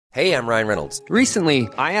Hey, I'm Ryan Reynolds. Recently,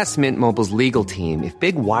 I asked Mint Mobile's legal team if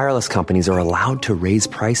big wireless companies are allowed to raise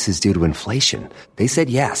prices due to inflation. They said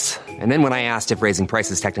yes. And then when I asked if raising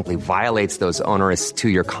prices technically violates those onerous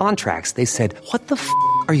two-year contracts, they said, "What the f***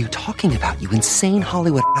 are you talking about, you insane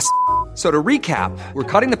Hollywood ass?" So to recap, we're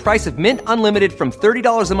cutting the price of Mint Unlimited from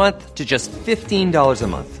 $30 a month to just $15 a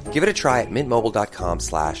month. Give it a try at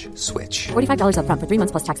mintmobile.com/switch. $45 up front for 3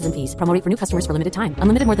 months plus taxes and fees. Promo rate for new customers for limited time.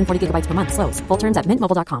 Unlimited more than 40 gigabytes per month. Slows full terms at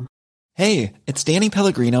mintmobile.com. Hey, it's Danny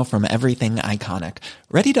Pellegrino from Everything Iconic.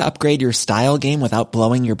 Ready to upgrade your style game without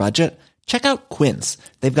blowing your budget? Check out Quince.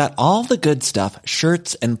 They've got all the good stuff,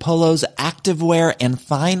 shirts and polos, activewear, and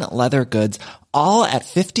fine leather goods, all at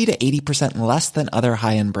 50 to 80% less than other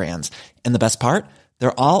high-end brands. And the best part?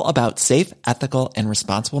 They're all about safe, ethical, and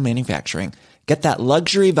responsible manufacturing. Get that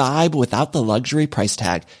luxury vibe without the luxury price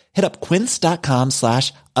tag. Hit up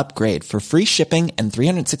quince.com/upgrade for free shipping and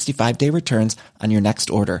 365-day returns on your next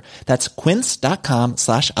order. That's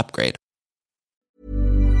quince.com/upgrade.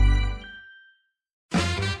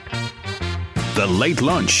 The Late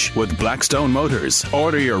Lunch with Blackstone Motors.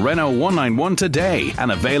 Order your Renault 191 today and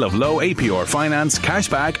avail of low APR finance,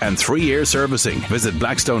 cashback and 3-year servicing. Visit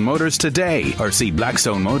Blackstone Motors today or see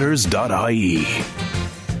blackstonemotors.ie.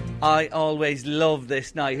 I always love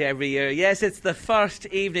this night every year. Yes, it's the first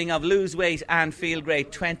evening of Lose Weight and Feel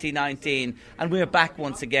Great 2019, and we're back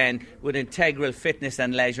once again with Integral Fitness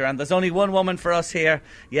and Leisure. And there's only one woman for us here.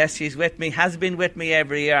 Yes, she's with me, has been with me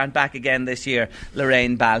every year, and back again this year,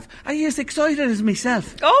 Lorraine Balfe. Are you as excited as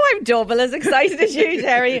myself? Oh, I'm double as excited as you,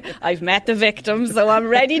 Terry. I've met the victims, so I'm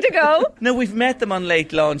ready to go. Now, we've met them on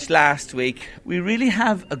Late Lunch last week. We really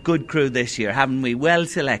have a good crew this year, haven't we? Well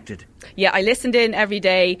selected. Yeah, I listened in every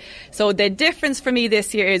day. So the difference for me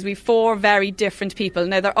this year is we've 4 very different people.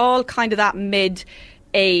 Now, they're all kind of that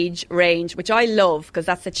mid-age range, which I love because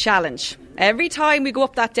that's a challenge. Every time we go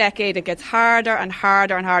up that decade, it gets harder and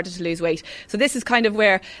harder and harder to lose weight. So this is kind of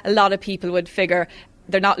where a lot of people would figure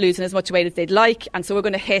they're not losing as much weight as they'd like, and so we're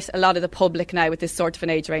going to hit a lot of the public now with this sort of an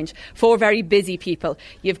age range. 4 very busy people.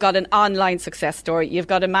 You've got an online success story. You've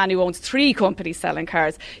got a man who owns 3 companies selling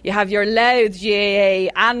cars. You have your loud GAA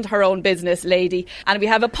and her own business lady, and we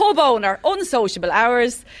have a pub owner, unsociable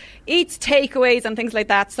hours, eats takeaways and things like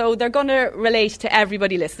that. So they're going to relate to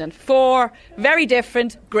everybody listening. 4 very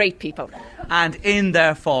different, great people. And in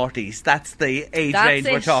their 40s, that's the age range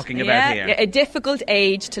we're talking about here. A difficult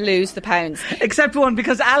age to lose the pounds. Except one,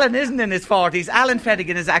 because Alan isn't in his 40s. Alan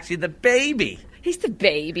Fettigan is actually the baby. He's the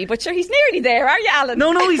baby, but sure, he's nearly there, are you, Alan?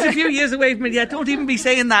 No, he's a few years away from it yet. Don't even be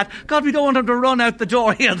saying that. God, we don't want him to run out the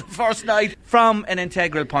door here the first night. From an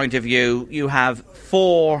integral point of view, you have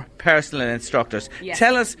 4 personal instructors. Yes.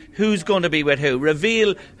 Tell us who's going to be with who.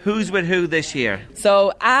 Reveal who's with who this year.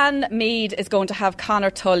 So Anne Mead is going to have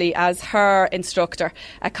Conor Tully as her instructor.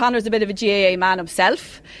 Conor's a bit of a GAA man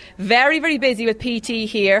himself. Very, very busy with PT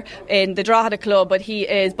here in the Drogheda Club, but he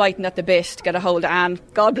is biting at the bit to get a hold of Anne.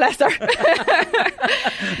 God bless her.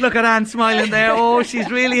 Look at Anne smiling there. Oh,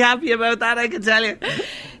 she's really happy about that, I can tell you.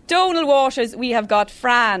 Donal Waters, we have got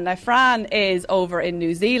Fran. Now, Fran is over in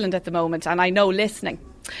New Zealand at the moment, and I know listening.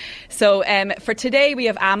 So for today we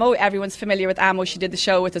have Amo. Everyone's familiar with Amo. She did the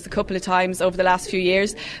show with us a couple of times over the last few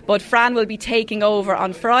years. But Fran will be taking over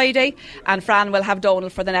on Friday, and Fran will have Donal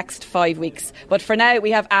for the next 5 weeks. But for now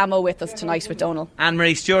we have Amo with us tonight with Donal.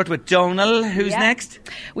 Anne-Marie Stewart with Donal. Who's next?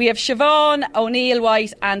 We have Siobhan, O'Neill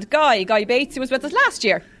White and Guy Bates, who was with us last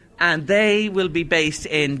year. And they will be based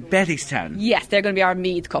in Bettystown. Yes, they're going to be our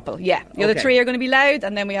Meath couple. Yeah, the other 3 are going to be Louth,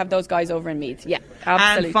 and then we have those guys over in Meath. Yeah,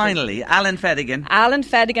 absolutely. And finally, Alan Fettigan. Alan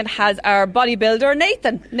Fettigan has our bodybuilder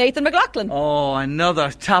Nathan McLaughlin. Oh,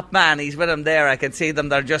 another top man. He's with him there. I can see them.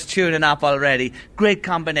 They're just tuning up already. Great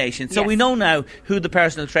combination. So we know now who the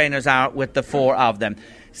personal trainers are with the 4 of them.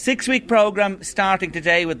 6-week programme starting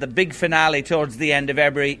today with the big finale towards the end of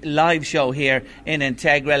every live show here in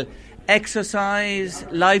Integral. Exercise,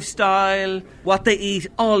 lifestyle, what they eat,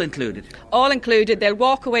 all included. All included. They'll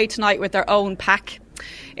walk away tonight with their own pack.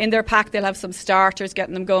 In their pack they'll have some starters,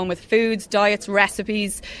 getting them going with foods, diets,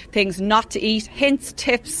 recipes, things not to eat, hints,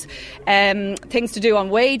 tips, things to do on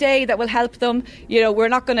weigh day that will help them. You know, we're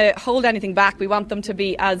not going to hold anything back. We want them to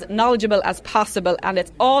be as knowledgeable as possible, and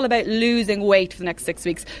it's all about losing weight for the next 6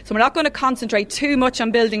 weeks. So we're not going to concentrate too much on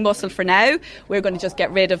building muscle for now. We're going to just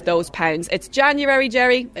get rid of those pounds. It's January,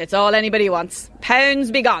 Jerry. It's all anybody wants. Pounds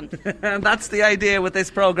be gone. And that's the idea with this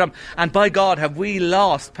programme. And by God, have we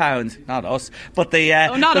lost pounds. Not us, but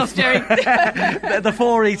not us, Jerry. the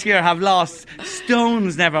 4 each year have lost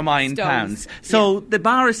stones, never mind pounds. So the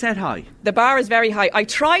bar is set high. The bar is very high. I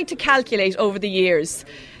tried to calculate over the years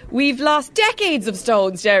We've lost decades of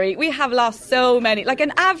stones, Jerry. We have lost so many, like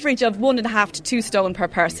an average of 1.5 to 2 stone per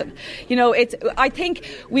person. You know, I think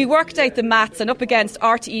we worked out the maths, and up against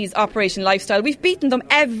RTE's Operation Lifestyle, we've beaten them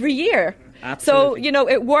every year. Absolutely. So, you know,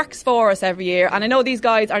 it works for us every year. And I know these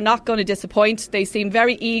guys are not going to disappoint. They seem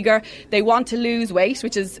very eager. They want to lose weight,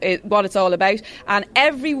 which is what it's all about. And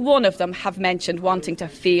every one of them have mentioned wanting to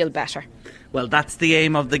feel better. Well, that's the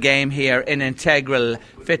aim of the game here in Integral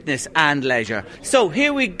Fitness and Leisure. So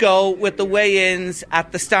here we go with the weigh-ins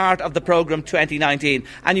at the start of the programme 2019.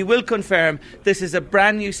 And you will confirm this is a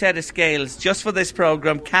brand new set of scales just for this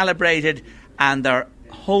programme, calibrated, and they're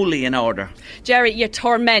wholly in order. Jerry, you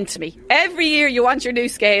torment me. Every year you want your new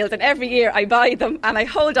scales, and every year I buy them and I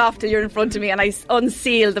hold off till you're in front of me and I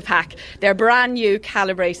unseal the pack. They're brand new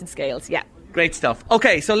calibrated scales, yeah. Great stuff.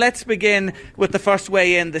 OK, so let's begin with the first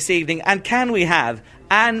weigh-in this evening. And can we have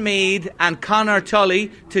Anne Mead and Conor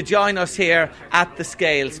Tully to join us here at the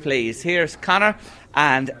scales, please? Here's Conor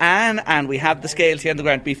and Anne, and we have the scales here on the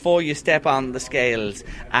ground. Before you step on the scales,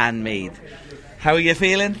 Anne Mead, how are you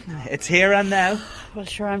feeling? It's here and now. Well,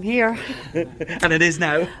 sure, I'm here. And it is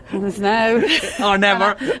now. And it's now. Or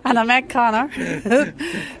never. And I met Conor.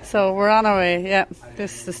 So we're on our way, yeah.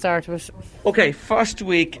 This is the start of it. OK, first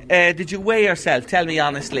week, did you weigh yourself, tell me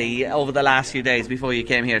honestly, over the last few days before you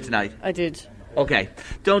came here tonight? I did. OK,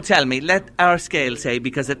 don't tell me, let our scale say,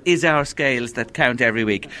 because it is our scales that count every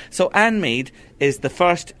week. So Anne Mead is the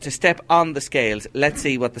first to step on the scales. Let's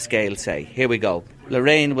see what the scales say. Here we go.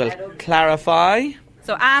 Lorraine will clarify.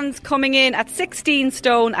 So Anne's coming in at 16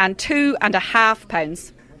 stone and 2.5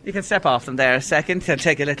 pounds. You can step off them there a second and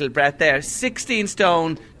take a little breath there. 16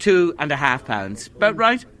 stone, 2.5 pounds. About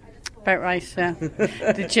right? About right, yeah.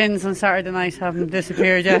 The gins on Saturday night haven't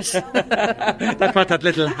disappeared yet. They put that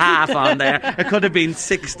little half on there. It could have been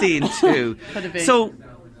 16 too. Could have been. So,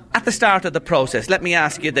 at the start of the process, let me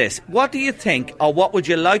ask you this. What do you think, or what would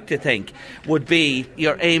you like to think, would be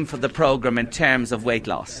your aim for the programme in terms of weight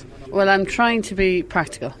loss? Well, I'm trying to be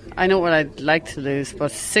practical. I know what I'd like to lose,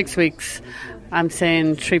 but 6 weeks, I'm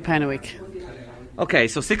saying £3 a week. OK,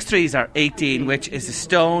 so 6 threes are 18, which is a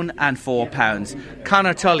stone and 4 pounds.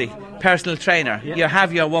 Conor Tully, personal trainer. You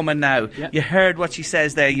have your woman now. You heard what she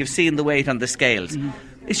says there. You've seen the weight on the scales.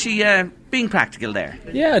 Is she being practical there?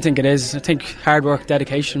 Yeah, I think it is. I think hard work,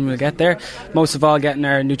 dedication will get there. Most of all, getting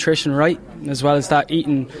our nutrition right, as well as that,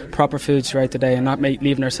 eating proper foods throughout the day and not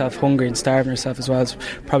leaving herself hungry and starving herself as well is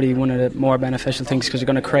probably one of the more beneficial things, because you're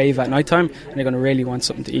going to crave at night time and you're going to really want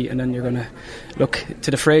something to eat, and then you're going to look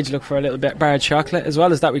to the fridge, look for a little bit bar of chocolate. As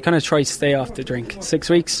well as that, we kind of try to stay off the drink. 6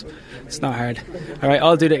 weeks, it's not hard. Alright,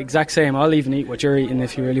 I'll do the exact same. I'll even eat what you're eating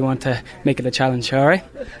if you really want to make it a challenge, alright?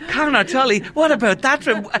 Conor Tully, what about that?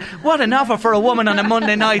 What an offer for a woman on a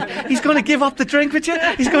Monday night. He's going to give up the drink with you.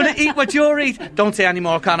 He's going to eat what you're eating. Don't say any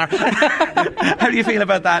more, Conor. How do you feel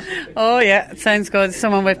about that? Oh, yeah, it sounds good.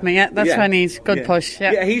 Someone with me, yeah. That's what I need. Good push,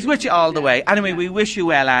 yeah. Yeah, he's with you all the way. Anyway, we wish you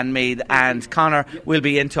well, Anne Mead, and Conor will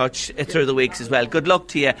be in touch through the weeks as well. Good luck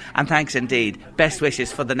to you, and thanks indeed. Best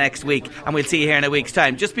wishes for the next week, and we'll see you here in a week's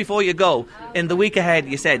time. Just before you go, in the week ahead,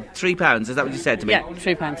 you said £3. Is that what you said to me? Yeah,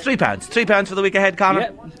 £3. £3. £3 for the week ahead, Conor?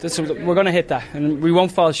 Yeah, we're going to hit that, and we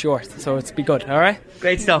won't fall short, so it's be good, alright?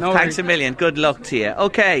 Great stuff. No Thanks worries. a million. Good luck to you.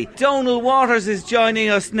 OK, Donal Waters is joining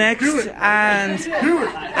us next, and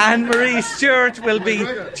Anne-Marie Stewart will be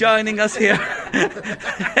joining us here.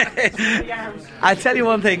 I'll tell you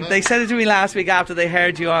one thing. They said it to me last week after they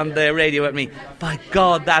heard you on the radio with me. By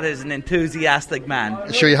God, that is an enthusiastic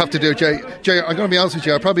man. Sure, you have to do it, Jay. Jay, I'm going to be honest with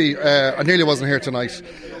you. I nearly wasn't here tonight.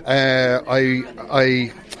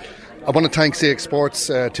 I want to thank CX Sports,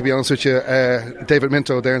 to be honest with you, David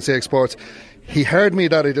Minto there in CX Sports. He heard me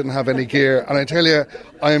that I didn't have any gear, and I tell you,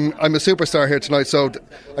 I'm a superstar here tonight. So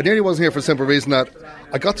I nearly wasn't here for the simple reason that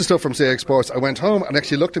I got the stuff from CX Sports. I went home and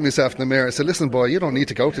actually looked at myself in the mirror and said, listen, boy, you don't need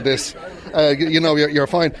to go to this. You're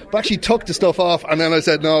fine. But actually took the stuff off, and then I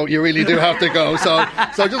said, no, you really do have to go. So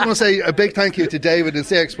I just want to say a big thank you to David in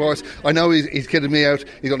CX Sports. I know he's kidded me out.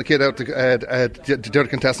 He's going to kid out the other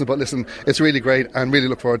contestant, but listen, it's really great, and really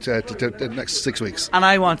look forward to the next 6 weeks. And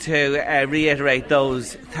I want to reiterate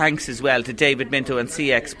those thanks as well to David Minto and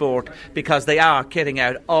CX Sport, because they are kidding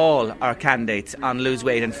out all our candidates on Lose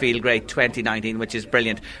Weight and Feel Great 2019, which is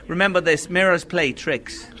brilliant. Remember this, mirrors play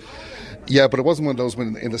tricks. Yeah, but it wasn't one of those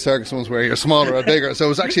in the circus ones where you're smaller or bigger. So it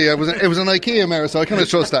was actually it was an IKEA mirror, so I kind of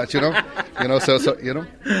trust that, you know.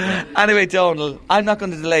 Anyway, Donal, I'm not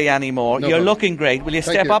going to delay anymore. No You're problem. looking great. Will you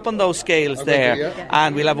Thank step you. up on those scales I'm there? going to, yeah.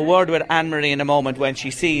 And we'll have a word with Anne-Marie in a moment when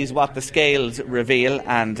she sees what the scales reveal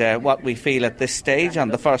and what we feel at this stage on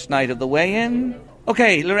the first night of the weigh-in.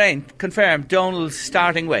 OK, Lorraine, confirm Donal's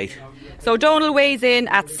starting weight. So Donal weighs in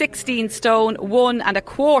at 16 stone,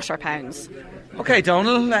 1.25 pounds. Okay,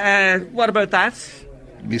 Donal, what about that?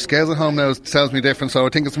 My scales at home now tells me different, so I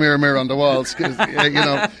think it's mirror on the walls.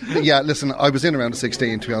 Listen, I was in around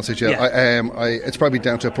 16, to be honest with you. Yeah. It's probably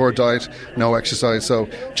down to a poor diet, no exercise, so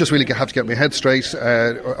just really have to get my head straight,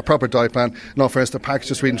 a proper diet plan. No, first the packs,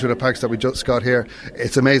 just reading through the packs that we just got here.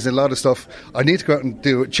 It's amazing, a lot of stuff. I need to go out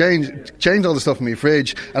and change all the stuff in my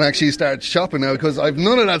fridge and actually start shopping now, because I've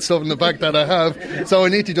none of that stuff in the back that I have, so I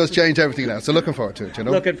need to just change everything now. So looking forward to it,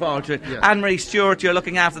 Looking forward to it. Yeah. Anne-Marie Stewart, you're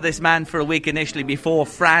looking after this man for a week initially before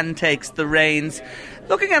Fran takes the reins.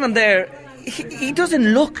 Looking at him there, he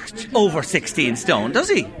doesn't look over 16 stone, does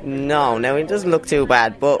he? No, he doesn't look too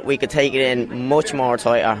bad, but we could take it in much more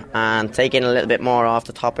tighter and take in a little bit more off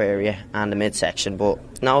the top area and the midsection.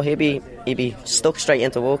 But no, he'll be stuck straight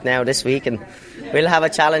into work now this week, and we'll have a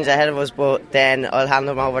challenge ahead of us, but then I'll hand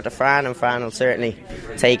him over to Fran, and Fran will certainly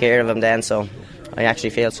take care of him then, so I actually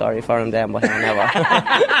feel sorry for him then, but he'll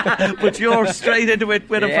never. But you're straight into it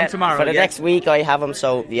with him from tomorrow. For the next week I have him,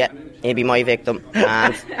 so he'll be my victim,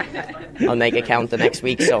 and I'll make it count the next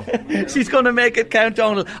week. So she's going to make it count,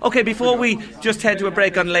 Donal. Okay, before we just head to a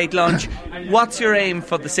break on late lunch, what's your aim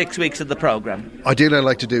for the 6 weeks of the programme? Ideally, I'd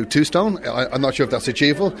like to do 2 stone. I'm not sure if that's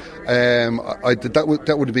achievable.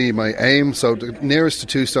 That would be my aim. So the nearest to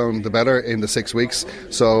 2 stone, the better in the 6 weeks.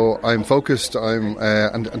 So I'm focused.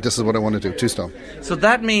 And this is what I want to do: 2 stone. So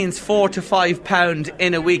that means £4 to £5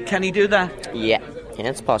 in a week. Can he do that? Yeah,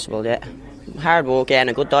 it's possible. Yeah, hard work, and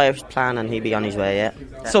a good diet plan, and he'll be on his way. Yeah.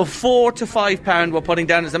 So £4 to £5 we're putting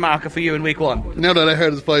down as a marker for you in week 1. Now that I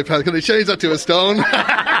heard it's £5, can I change that to a stone?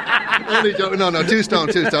 No, 2 stone.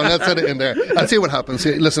 Let's set it in there. I'll see what happens.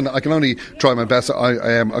 Listen, I can only try my best.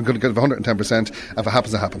 I'm going to give 110%. If it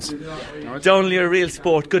happens, it happens. Donal, you're a real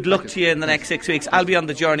sport. Good luck to you in the next 6 weeks. I'll be on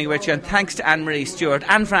the journey with you, and thanks to Anne-Marie Stewart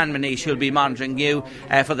and Fran Manish, who'll be monitoring you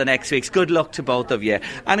for the next weeks. Good luck to both of you.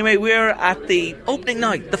 Anyway, we're at the opening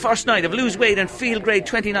night, the first night of Lose Weight and Feel Great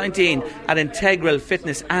 2019 at Integral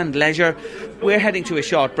Fitness and Leisure. We're heading to a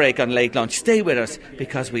short break on late lunch. Stay with us,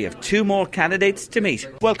 because we have 2 more candidates to meet.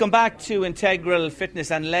 Welcome back to Integral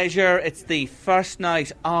Fitness and Leisure. It's the first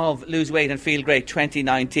night of Lose Weight and Feel Great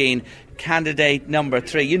 2019. Candidate number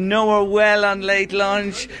 3. You know her well on late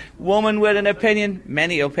lunch. Woman with an opinion,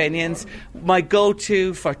 many opinions. My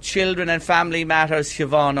go-to for children and family matters,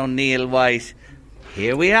 Siobhan O'Neill White.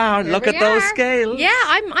 Here we are. Look at those scales. Yeah,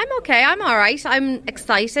 I'm okay. I'm all right. I'm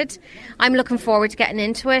excited. I'm looking forward to getting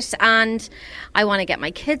into it, and I want to get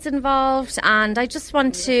my kids involved, and I just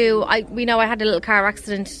want to. I had a little car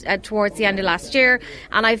accident towards the end of last year,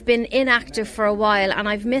 and I've been inactive for a while, and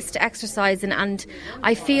I've missed exercising, and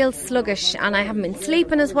I feel sluggish, and I haven't been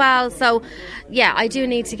sleeping as well. So, yeah, I do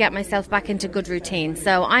need to get myself back into good routine.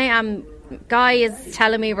 So I am. Guy is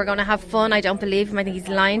telling me we're going to have fun. I don't believe him. I think he's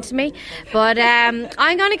lying to me. But I'm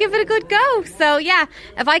going to give it a good go. So, yeah,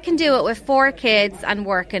 if I can do it with 4 kids and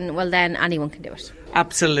working, well, then anyone can do it.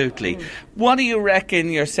 Absolutely. What do you reckon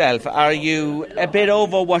yourself? Are you a bit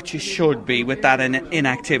over what you should be with that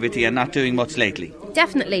inactivity and not doing much lately?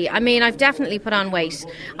 Definitely. I mean, I've definitely put on weight.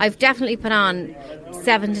 I've definitely put on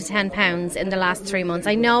 7 to 10 pounds in the last 3 months.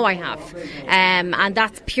 I know I have. And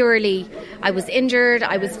that's purely, I was injured,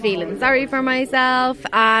 I was feeling sorry for myself,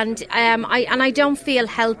 and I don't feel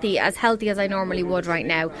healthy as I normally would right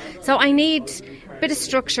now. So I need a bit of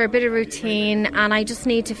structure, a bit of routine, and I just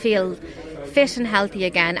need to feel fit and healthy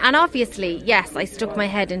again. And obviously, yes, I stuck my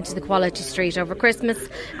head into the Quality Street over Christmas,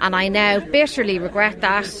 and I now bitterly regret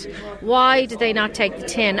that. Why did they not take the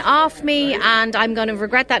tin off me? And I'm going to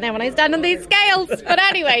regret that now when I stand on these scales. But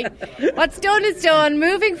anyway, what's done is done.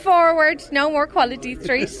 Moving forward, no more Quality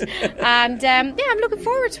Street. And I'm looking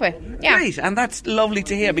forward to it. Yeah. Great, and that's lovely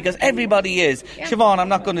to hear, because everybody is. Yeah. Siobhan, I'm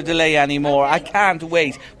not going to delay anymore. I can't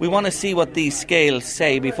wait. We want to see what these scales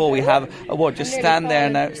say before we have a word. Just stand there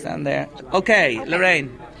now. Stand there. Okay,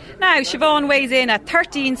 Lorraine. Now, Siobhan weighs in at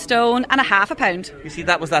 13 stone and £0.5 pound. You see,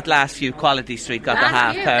 that was that last few. Quality Street got the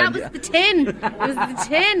 £0.5 pound. That was the tin. It was the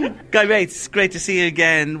tin. Guy Bates, great to see you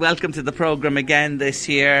again. Welcome to the programme again this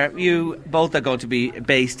year. You both are going to be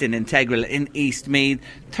based in Integral in Eastmeath.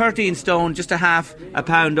 13 stone, just £0.5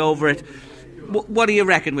 pound over it. What do you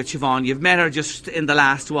reckon with Siobhan? You've met her just in the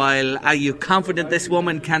last while. Are you confident this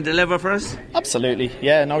woman can deliver for us? Absolutely,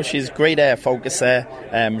 yeah. No, she's great focus there.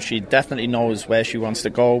 She definitely knows where she wants to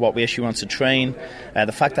go, what way she wants to train.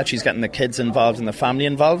 The fact that she's getting the kids involved and the family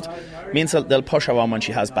involved means that they'll push her on when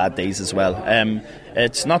she has bad days as well.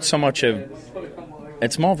 It's not so much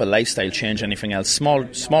it's more of a lifestyle change than anything else.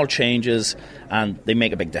 Small changes, and they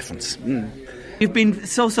make a big difference. You've been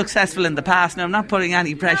so successful in the past. Now, I'm not putting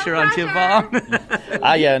any pressure on Siobhan.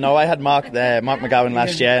 I had Mark McGowan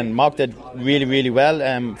last year, and Mark did really, really well.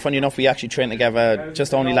 Funny enough, we actually trained together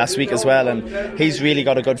just only last week as well, and he's really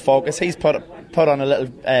got a good focus. He's put on a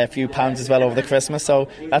little few pounds as well over the Christmas, so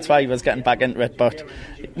that's why he was getting back into it. But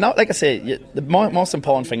not like I say, the most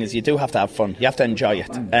important thing is you do have to have fun. You have to enjoy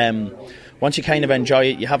it. Once you kind of enjoy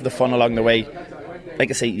it, you have the fun along the way. Like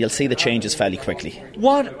I say, you'll see the changes fairly quickly.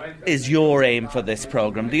 What is your aim for this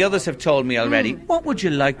programme? The others have told me already. What would you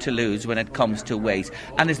like to lose when it comes to weight?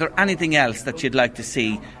 And is there anything else that you'd like to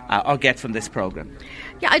see or get from this programme?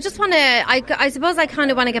 Yeah, I just want to, I suppose I kind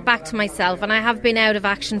of want to get back to myself, and I have been out of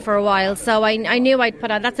action for a while, so I knew I'd put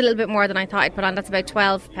on, that's a little bit more than I thought I'd put on, that's about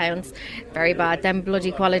 12 pounds. Very bad, them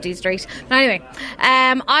bloody Quality Street. But anyway,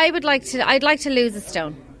 I'd like to lose a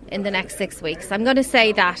stone in the next 6 weeks. I'm going to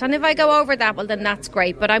say that, and if I go over that, well then that's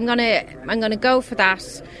great, but I'm going to go for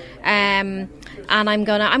that, and I'm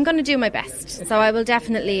going to do my best. So I will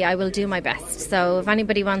do my best. So if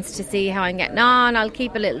anybody wants to see how I'm getting on, I'll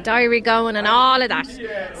keep a little diary going and all of that.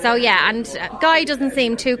 So yeah, and Guy doesn't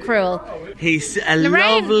seem too cruel. He's a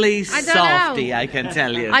lovely softie, I can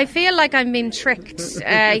tell you. I feel like I'm being tricked.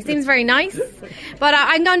 He seems very nice. But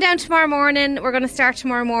I'm going down tomorrow morning. We're going to start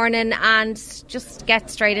tomorrow morning and just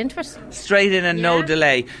get straight into it. Straight in and no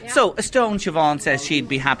delay. Yeah. So a stone Siobhan says she'd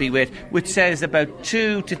be happy with, which says about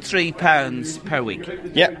 £2 to £3 per week.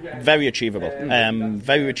 Yeah, very achievable.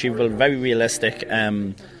 Very achievable, very realistic.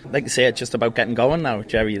 Like I say, it's just about getting going now,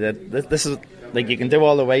 Jerry. This is like, you can do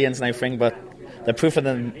all the weigh-ins and everything, but the proof of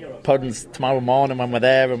the pudding's tomorrow morning when we're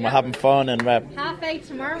there and we're having fun, and we're 8:30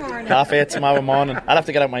 tomorrow morning. 8:30 tomorrow morning. I'll have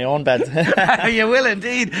to get out my own bed. You will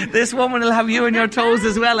indeed. This woman will have you on your toes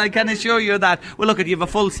as well, I can assure you that. Well, look, you have a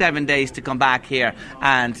full 7 days to come back here,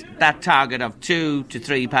 and that target of £2 to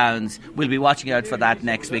 £3, we'll be watching out for that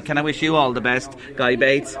next week. Can I wish you all the best, Guy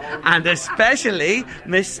Bates, and especially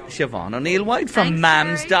Miss Siobhan O'Neill White from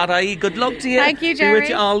mams.ie. Good luck to you. Thank you, Jerry. Be with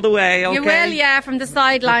you all the way, okay? You will, yeah, from the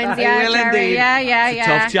sidelines, yeah, I will Jerry. indeed. Yeah. It's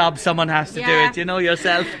a tough job, someone has to do it, you know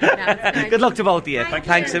yourself. Good luck to both of you.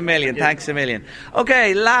 Thanks a million.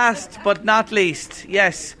 Okay, last but not least,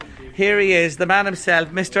 yes, here he is, the man himself.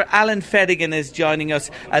 Mr. Alan Fedigan is joining us,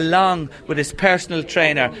 along with his personal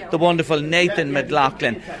trainer, the wonderful Nathan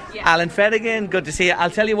McLaughlin. Alan Fedigan, good to see you. I'll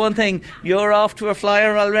tell you one thing, you're off to a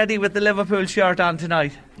flyer already with the Liverpool shirt on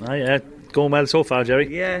tonight. Oh yeah, going well so far,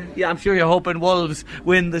 Jerry. Yeah, I'm sure you're hoping Wolves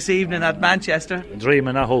win this evening at Manchester.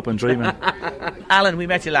 Dreaming. Alan, we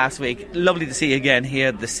met you last week. Lovely to see you again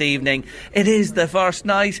here this evening. It is the first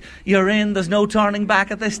night you're in. There's no turning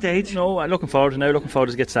back at this stage. No, I'm looking forward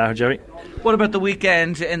to get started, Jerry. What about the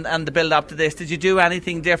weekend and the build up to this? Did you do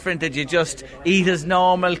anything different? Did you just eat as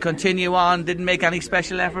normal, continue on, didn't make any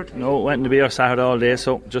special effort? No, went in the beer Saturday all day,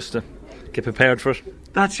 so just to get prepared for it.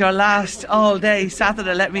 That's your last all-day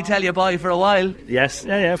Saturday, let me tell you, boy, for a while. Yes,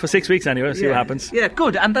 for 6 weeks anyway, see what happens. Yeah,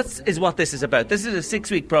 good, and that is what this is about. This is a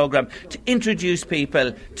 6-week programme to introduce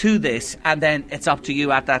people to this, and then it's up to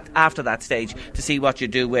you after that stage to see what you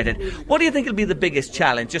do with it. What do you think will be the biggest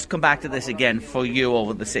challenge, just come back to this again, for you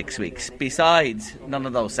over the 6 weeks, besides none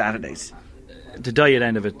of those Saturdays? The diet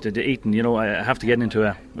end of it, the eating, I have to get into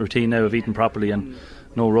a routine now of eating properly and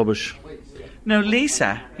no rubbish. Now,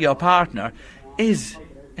 Lisa, your partner, is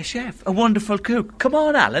a chef, a wonderful cook. Come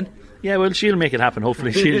on, Alan. Yeah, well, she'll make it happen,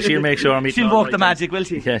 hopefully. She'll make sure I'm eating. She'll work the magic, will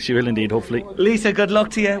she? Yeah, she will indeed, hopefully. Lisa, good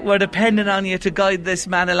luck to you. We're depending on you to guide this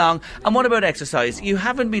man along. And what about exercise? You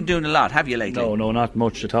haven't been doing a lot, have you, lately? No, not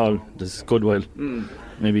much at all. This is a good while.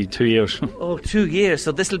 Maybe 2 years. Oh, 2 years.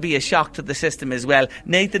 So this will be a shock to the system as well.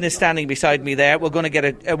 Nathan is standing beside me there. We're going to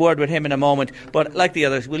get a word with him in a moment. But like the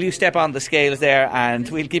others, will you step on the scales there, and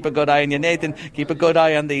we'll keep a good eye on you. Nathan, keep a good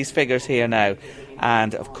eye on these figures here now.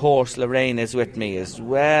 And of course, Lorraine is with me as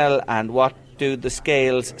well. And what do the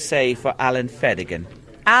scales say for Alan Fedigan?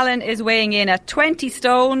 Alan is weighing in at 20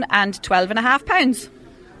 stone and 12.5 pounds.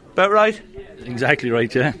 About right? Exactly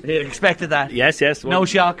right, yeah. You expected that? Yes. No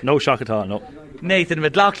shock? No shock at all, no. Nathan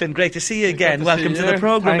McLaughlin, great to see you again. Welcome to the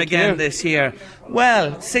programme again this year.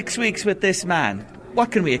 Well, 6 weeks with this man. What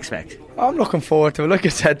can we expect? I'm looking forward to it. Like I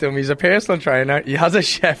said to him, he's a personal trainer, he has a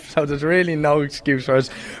chef, so there's really no excuse for us.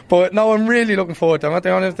 But no, I'm really looking forward to him. I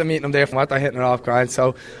don't have to meet him there from what they're hitting it off grand,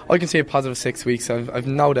 so I can see a positive 6 weeks. I've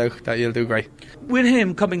no doubt that he'll do great. With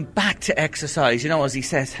him coming back to exercise, as he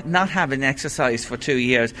says, not having exercise for 2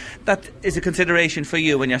 years, that is a consideration for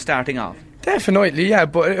you when you're starting off? Definitely, yeah,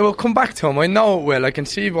 but it will come back to him. I know it will. I can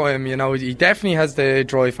see by him, he definitely has the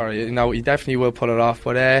drive for it. He definitely will pull it off.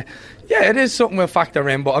 But yeah, it is something we'll factor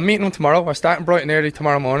in. But I'm meeting him tomorrow. We're starting bright and early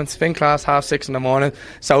tomorrow morning. Spin class 6:30 in the morning.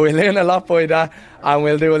 So we'll learn a lot by that, and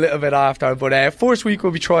we'll do a little bit after. But first week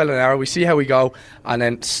we'll be trial and error. We see how we go, and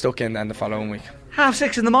then stuck in then the following week.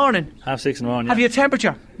 6:30 in the morning? 6:30 in the morning. Have you a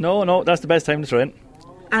temperature? No, that's the best time to train.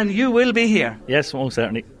 And you will be here? Yes, most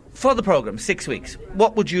certainly. For the programme, 6 weeks,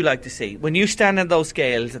 what would you like to see? When you stand on those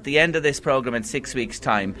scales at the end of this programme in 6 weeks'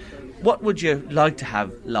 time, what would you like to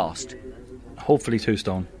have lost? Hopefully 2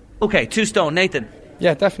 stone. OK, 2 stone. Nathan?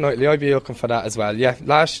 Yeah, definitely. I'd be looking for that as well. Yeah,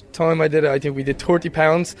 last time I did it, I think we did 30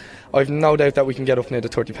 pounds. I've no doubt that we can get up near the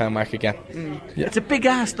 30 pound mark again. Yeah. It's a big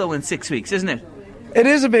ask, though, in 6 weeks, isn't it? It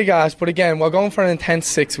is a big ask, but again, we're going for an intense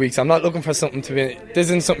 6 weeks. I'm not looking for something to be... This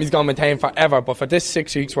isn't something he's going to maintain forever, but for this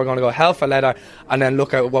 6 weeks, we're going to go hell for leather and then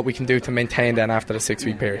look at what we can do to maintain then after the 6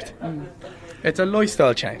 week period. It's a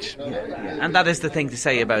lifestyle change. And that is the thing to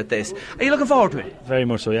say about this. Are you looking forward to it? Very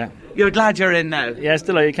much so, yeah. You're glad you're in now? Yeah,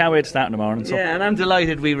 still, I can't wait to start in the morning. So. Yeah, and I'm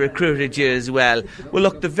delighted we recruited you as well. Well,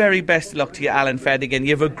 look, the very best of luck to you, Alan Fedigan.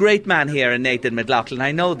 You have a great man here in Nathan McLaughlin.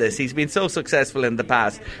 I know this. He's been so successful in the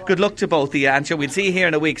past. Good luck to both of you, and sure, we'll see you here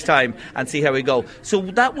in a week's time and see how we go. So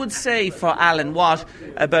that would say for Alan, what,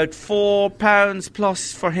 about £4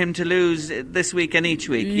 plus for him to lose this week and each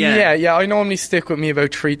week? Yeah, I normally stick with me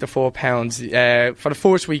about £3 to £4. For the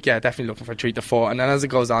first week, yeah, definitely looking for 3 to 4, and then as it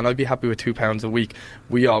goes on, I'd be happy with £2 a week.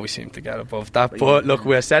 We always seem to get above that, but look,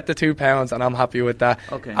 we're set to £2 and I'm happy with that.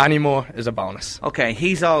 Okay. Any more is a bonus. Okay,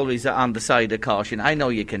 he's always on the side of caution. I know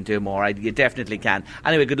you can do more. You definitely can.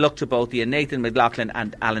 Anyway, good luck to both of you, Nathan McLaughlin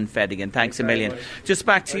and Alan Fedigan. Thanks a million. Just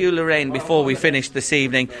back to you, Lorraine, before we finish this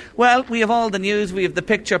evening. Well, we have all the news, we have the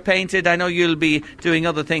picture painted. I know you'll be doing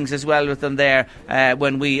other things as well with them there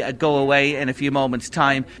when we go away in a few moments'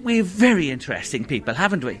 time. We have very interesting people,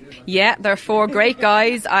 haven't we? Yeah, they're 4 great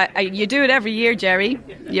guys. You do it every year, Jerry.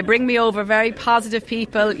 You bring me over very positive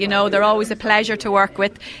people. They're always a pleasure to work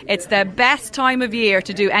with. It's the best time of year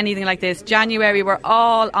to do anything like this. January, we're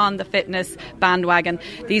all on the fitness bandwagon.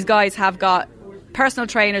 These guys have got personal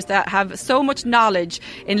trainers that have so much knowledge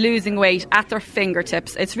in losing weight at their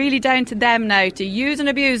fingertips. It's really down to them now to use and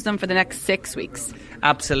abuse them for the next 6 weeks.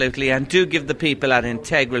 Absolutely, and do give the people at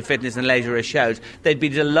Integral Fitness and Leisure a shout. They'd be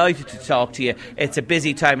delighted to talk to you. It's a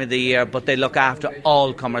busy time of the year, but they look after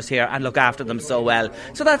all comers here and look after them so well.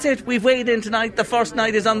 So that's it, we've weighed in tonight. The first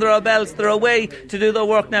night is under our belts. They're away to do their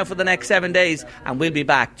work now for the next 7 days, and we'll be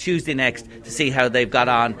back Tuesday next to see how they've got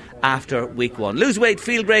on after week 1. Lose weight,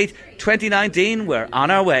 feel great. 2019, we're on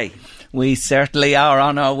our way. We certainly are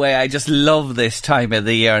on our way. I just love this time of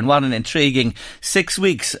the year, and what an intriguing 6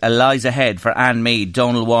 weeks lies ahead for Anne Mead,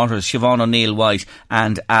 Donal Waters, Siobhan O'Neill-White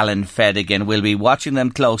and Alan Fedigan. We'll be watching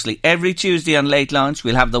them closely every Tuesday on Late Lunch.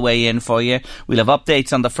 We'll have the weigh in for you. We'll have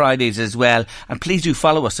updates on the Fridays as well, and please do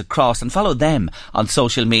follow us across and follow them on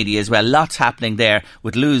social media as well. Lots happening there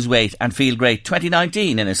with Lose Weight and Feel Great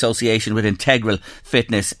 2019 in association with Integral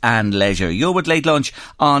Fitness and Leisure. You're with Late Lunch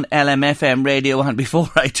on LMFM Radio, and before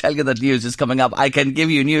I tell you that news is coming up, I can give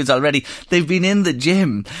you news already. They've been in the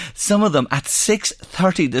gym, some of them at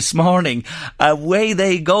 6:30 this morning. Away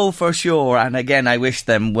they go for sure, and again I wish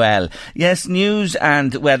them well. Yes, news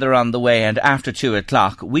and weather on the way, and after 2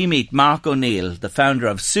 o'clock we meet Mark O'Neill, the founder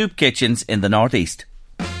of Soup Kitchens in the Northeast.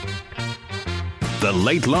 The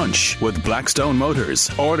Late Lunch with Blackstone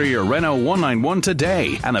Motors. Order your Renault 191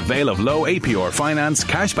 today and avail of low APR finance,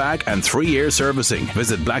 cashback and 3-year servicing.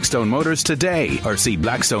 Visit Blackstone Motors today or see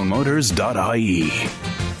blackstonemotors.ie.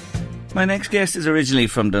 My next guest is originally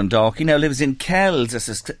from Dundalk. He now lives in Kells.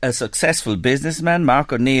 A successful businessman,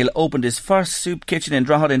 Mark O'Neill opened his first soup kitchen in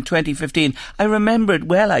Drogheda in 2015. I remember it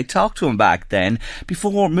well. I talked to him back then,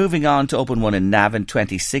 before moving on to open one in Navan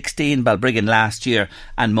 2016, Balbriggan last year,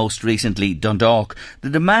 and most recently Dundalk. The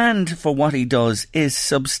demand for what he does is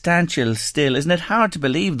substantial still. Isn't it hard to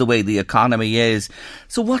believe the way the economy is?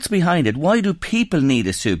 So what's behind it? Why do people need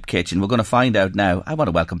a soup kitchen? We're going to find out now. I want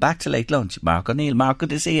to welcome back to Late Lunch Mark O'Neill. Mark, good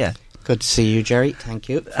to see you. Good to see you, Jerry. Thank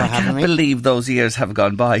you for having me. I can't believe those years have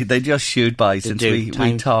gone by. They just shoot by since we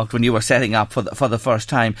talked when you were setting up for the first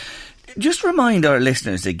time. Just remind our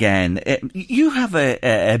listeners again, you have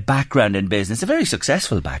a background in business, a very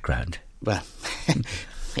successful background. Well,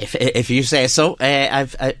 if you say so.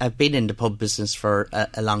 I've been in the pub business for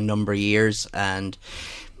a long number of years and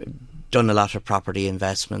done a lot of property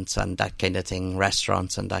investments and that kind of thing,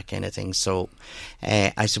 restaurants and that kind of thing. So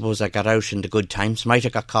I suppose I got out in the good times. Might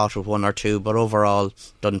have got caught with one or two, but overall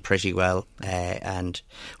done pretty well and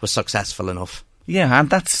was successful enough. Yeah, and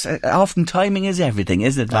that's often timing is everything,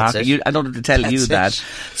 isn't it, Mark? I don't have to tell you that.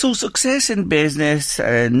 So success in business,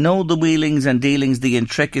 know the wheelings and dealings, the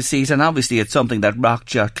intricacies, and obviously it's something that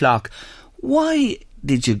rocked your clock. Why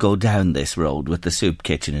did you go down this road with the soup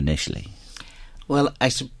kitchen initially? Well,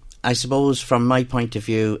 I suppose from my point of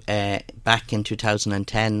view, back in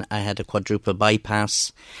 2010, I had a quadruple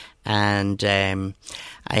bypass, and I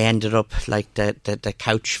ended up like the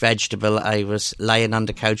couch vegetable. I was lying on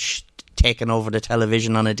the couch, taking over the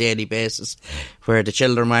television on a daily basis, where the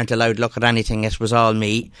children weren't allowed to look at anything. It was all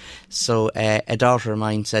me. So a daughter of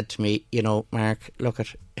mine said to me, you know, Mark, look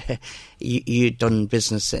at you done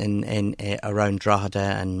business in around Drogheda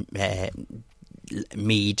and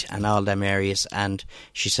Mead and all them areas, and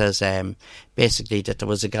she says basically that there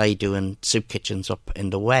was a guy doing soup kitchens up in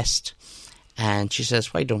the west, and she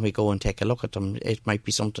says, why don't we go and take a look at them? It might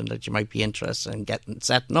be something that you might be interested in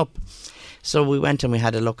setting up. So we went and we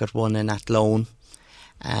had a look at one in Athlone,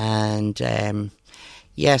 and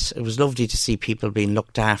yes, it was lovely to see people being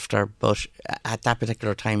looked after, but at that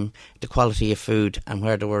particular time, the quality of food and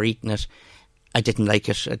where they were eating it, I didn't like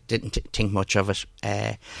it. I didn't think much of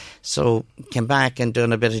it. So came back and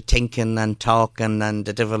doing a bit of thinking and talking and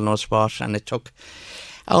the devil knows what, and it took,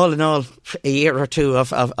 all in all, a year or two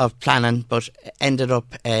of planning, but ended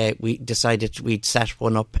up, we decided we'd set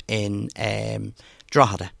one up in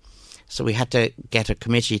Drogheda. So we had to get a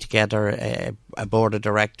committee together, a board of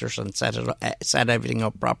directors, and set everything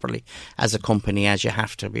up properly as a company, as you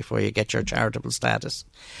have to before you get your charitable status.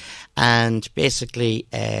 And basically,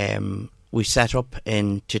 we set up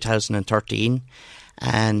in 2013,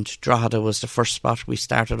 and Drogheda was the first spot. We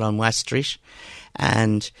started on West Street,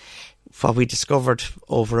 and what we discovered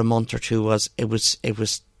over a month or two was it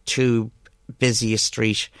was too busy a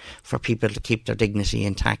street for people to keep their dignity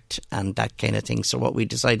intact and that kind of thing. So what we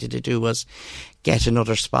decided to do was get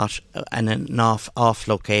another spot and an off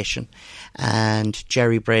location. And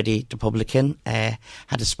Jerry Brady, the publican, had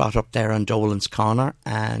a spot up there on Dolan's Corner,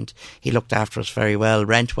 and he looked after us very well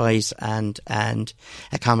rent-wise and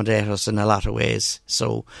accommodated us in a lot of ways.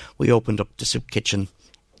 So we opened up the soup kitchen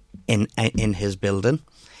in his building.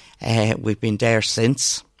 We've been there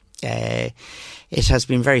since. It has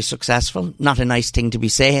been very successful. Not a nice thing to be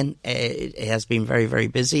saying. It has been very, very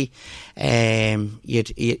busy.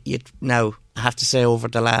 You'd now have to say over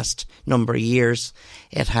the last number of years,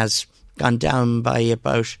 it has gone down by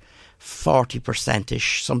about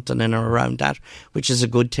 40%-ish, something in or around that, which is a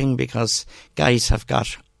good thing because guys have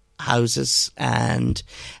got houses, and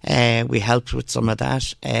we helped with some of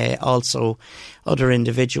that. Also, other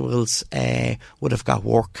individuals would have got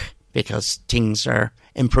work because things are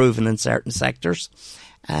improving in certain sectors.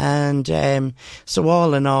 And so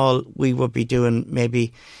all in all, we would be doing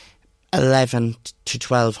maybe 11 to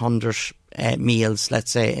 1,200 meals,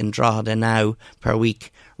 let's say, in Drogheda now per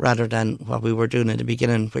week, rather than what we were doing in the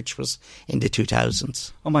beginning, which was in the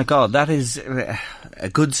 2000s. Oh my God, that is a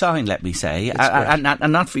good sign, let me say. And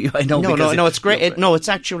not for you, I know. No, it's great. It's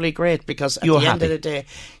actually great because at the end of the day,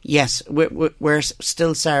 yes, we're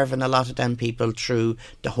still serving a lot of them people through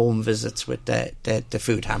the home visits with the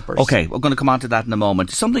food hampers. Okay, we're going to come on to that in a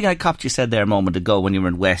moment. Something I copped you said there a moment ago when you were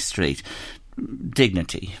in West Street.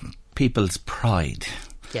 Dignity, people's pride.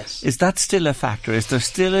 Yes. Is that still a factor? Is there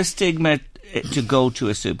still a stigma to go to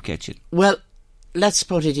a soup kitchen? Well, let's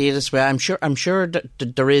put it this way. I'm sure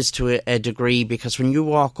that there is to a degree, because when you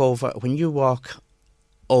walk over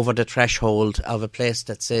the threshold of a place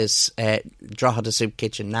that says Drogheda Soup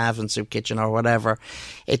Kitchen, Navan Soup Kitchen, or whatever,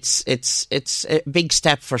 it's a big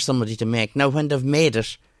step for somebody to make. Now, when they've made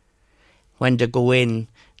it, when they go in,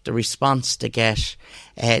 the response they get,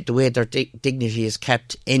 the way their dignity is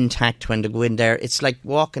kept intact when they go in there, it's like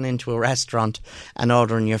walking into a restaurant and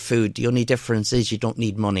ordering your food. The only difference is you don't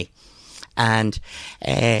need money. And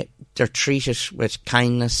they're treated with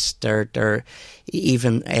kindness. They're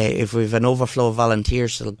even if we've an overflow of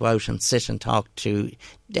volunteers, they'll go out and sit and talk to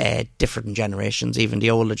different generations, even the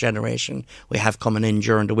older generation we have coming in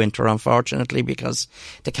during the winter, unfortunately, because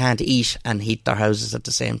they can't eat and heat their houses at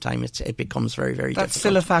the same time. It becomes very, very difficult. That's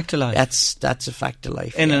still a fact of life. That's a fact of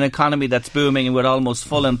life. In an economy that's booming and with almost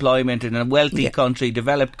full employment in a wealthy country,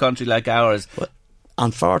 developed country like ours. Well,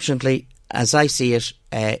 unfortunately, as I see it,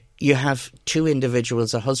 you have two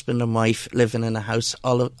individuals, a husband and wife, living in a house.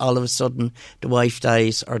 All of a sudden, the wife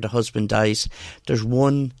dies or the husband dies. There's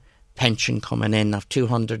one pension coming in of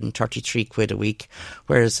 233 quid a week,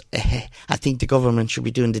 whereas I think the government should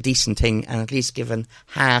be doing the decent thing and at least giving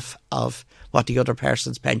half of what the other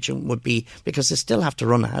person's pension would be, because they still have to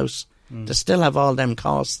run a house. They still have all them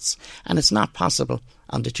costs, and it's not possible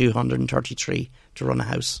on the 233 to run a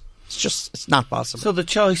house. It's not possible. So the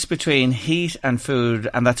choice between heat and food,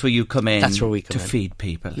 and that's where you come in. That's where we come to in. feed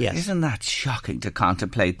people. Yes. Isn't that shocking to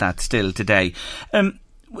contemplate that still today?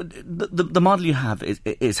 The model you have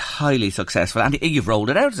is highly successful, and you've rolled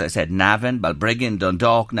it out, as I said, Navan, Balbriggan,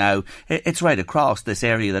 Dundalk. Now it's right across this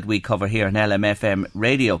area that we cover here on LMFM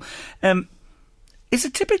radio. Is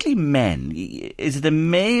it typically men? Is it a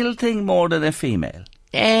male thing more than a female?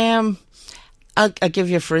 I'll give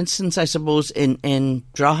you, for instance, I suppose in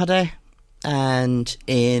Drogheda and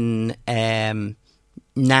in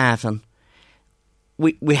Navan,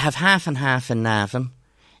 we have half and half in Navan.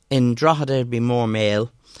 In Drogheda it'd be more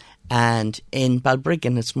male, and in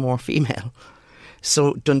Balbriggan it's more female.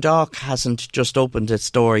 So Dundalk hasn't just opened its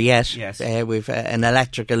door yet. Yes. We've an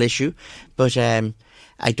electrical issue, but I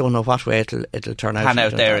don't know what way it'll turn out. Pan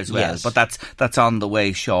out there as well, yes. but that's on the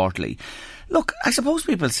way shortly. Look, I suppose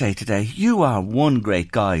people say today, you are one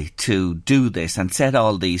great guy to do this and set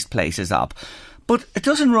all these places up, but it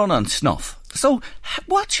doesn't run on snuff. So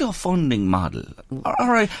what's your funding model?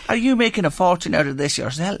 Or are you making a fortune out of this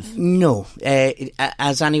yourself? No.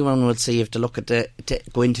 As anyone will see, if they look at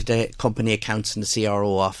go into the company accounts in the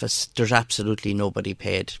CRO office, there's absolutely nobody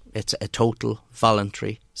paid. It's a total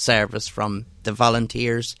voluntary service from the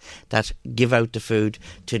volunteers that give out the food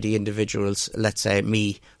to the individuals, let's say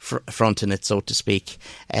me fronting it, so to speak.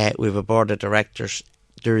 We have a board of directors.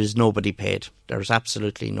 There is nobody paid. There's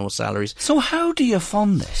absolutely no salaries. So how do you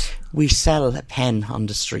fund this? We sell a pen on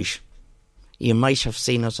the street. You might have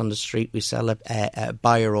seen us on the street. We sell a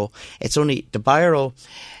biro. It's only the biro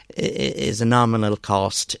is a nominal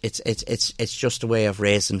cost. It's just a way of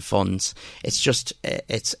raising funds. It's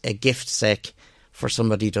a gift sake for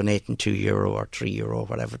somebody donating €2 or €3,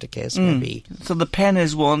 whatever the case may be. So the pen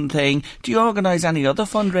is one thing. Do you organise any other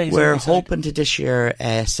fundraising? We're hoping to this year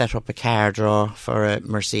set up a car draw for a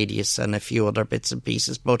Mercedes and a few other bits and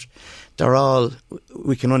pieces, but they're all,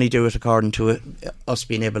 we can only do it according to us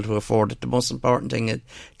being able to afford it. The most important thing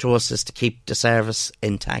to us is to keep the service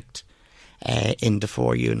intact in the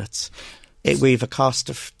 4 units. We have a cost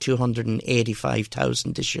of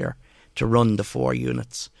 $285,000 this year to run the 4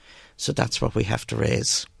 units. So that's what we have to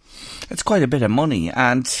raise. It's quite a bit of money,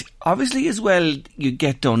 and obviously as well you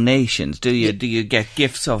get donations, do you? Do you get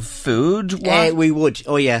gifts of food? We would,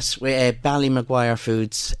 oh yes. Ballymaguire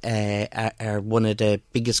Foods are one of the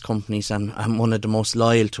biggest companies and one of the most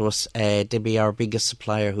loyal to us. They be our biggest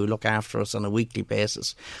supplier who look after us on a weekly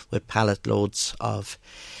basis with pallet loads of...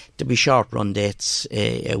 There'll be short run dates,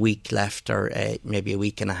 a week left or maybe a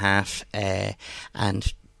week and a half,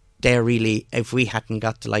 and they're really, if we hadn't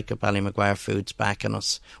got the like of Ballymaguire Foods backing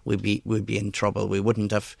us, we'd be in trouble. We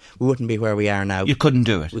wouldn't be where we are now. You couldn't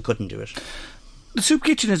do it. We couldn't do it. The soup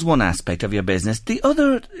kitchen is one aspect of your business. The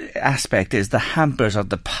other aspect is the hampers or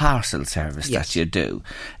the parcel service that you do.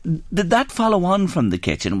 Did that follow on from the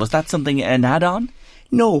kitchen? Was that something, an add-on?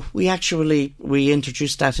 No, we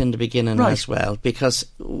introduced that in the beginning as well, because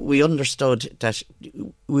we understood that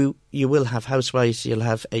you will have housewives, you'll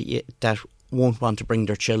have that won't want to bring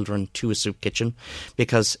their children to a soup kitchen,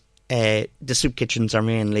 because the soup kitchens are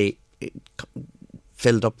mainly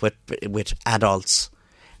filled up with adults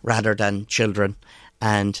rather than children,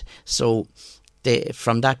 and so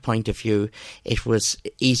from that point of view it was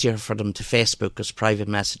easier for them to Facebook us, private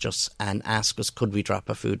message us and ask us could we drop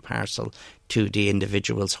a food parcel to the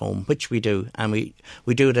individual's home, which we do, and we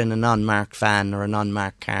do it in a non-marked van or a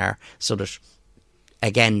non-marked car, so that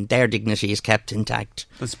again, their dignity is kept intact.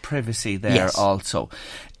 There's privacy there also.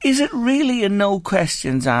 Is it really a no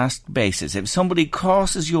questions asked basis if somebody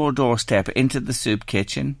crosses your doorstep into the soup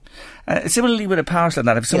kitchen? Similarly with a parcel,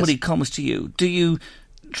 that if somebody comes to you, do you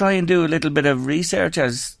try and do a little bit of research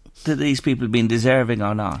as to these people being deserving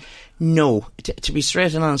or not? No. To be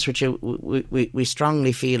straight and honest with you, we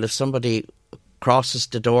strongly feel if somebody crosses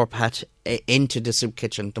the doorpat into the soup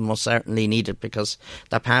kitchen, they most certainly need it, because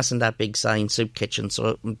they're passing that big sign, soup kitchen,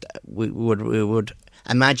 so we would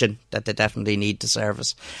imagine that they definitely need the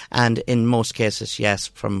service. And in most cases, yes,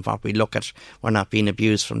 from what we look at, we're not being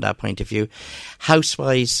abused from that point of view.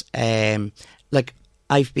 House-wise, like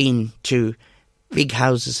I've been to big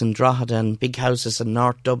houses in Drogheda and big houses in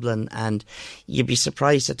North Dublin, and you'd be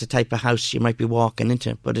surprised at the type of house you might be walking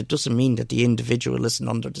into, but it doesn't mean that the individual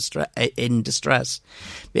isn't in distress.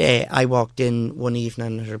 I walked in one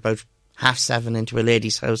evening at about 7:30 into a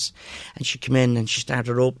lady's house, and she came in and she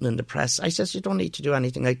started opening the press. I says, you don't need to do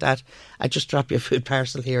anything like that. I just drop you a food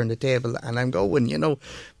parcel here on the table and I'm going, you know.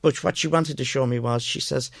 But what she wanted to show me was, she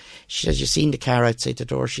says, you seen the car outside the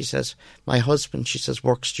door? She says, my husband, she says,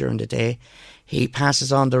 works during the day. He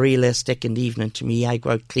passes on the relay stick in the evening to me. I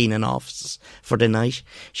go out cleaning offices for the night.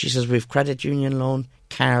 She says, we've credit union loan,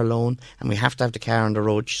 car loan, and we have to have the car on the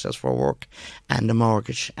road, she says, for work, and the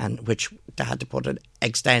mortgage, and which they had to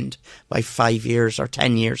extend by 5 years or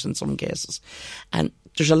 10 years in some cases. And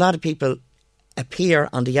there's a lot of people appear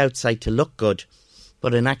on the outside to look good,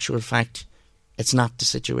 but in actual fact, it's not the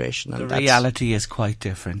situation. And the reality is quite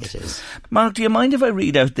different. It is. Mark, do you mind if I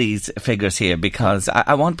read out these figures here? Because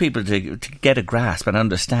I want people to get a grasp and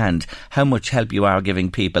understand how much help you are giving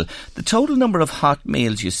people. The total number of hot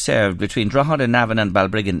meals you served between Drogheda, Navan and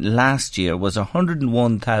Balbriggan last year was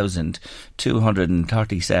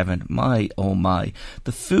 101,237. My, oh my.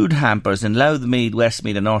 The food hampers in Louthmead,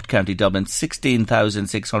 Westmeath and North County Dublin,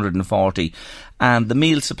 16,640. And the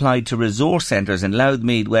meals supplied to resource centres in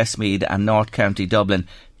Louthmead, Westmeath and North County Dublin,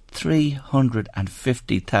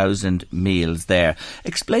 350,000 meals there.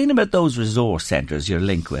 Explain about those resource centres, your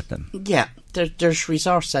link with them. Yeah, there's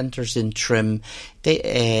resource centres in Trim,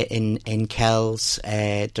 in Kells.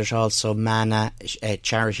 There's also Mana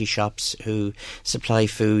charity shops who supply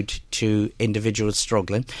food to individuals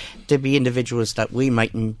struggling. There'd be individuals that we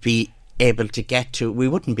mightn't be able to get to. We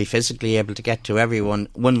wouldn't be physically able to get to everyone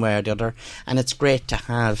one way or the other, and it's great to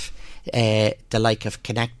have the like of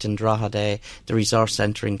Connect in Drogheda, the resource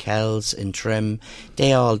centre in Kells, in Trim.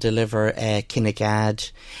 They all deliver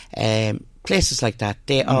Kinnegad, places like that.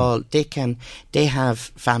 They have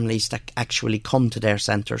families that actually come to their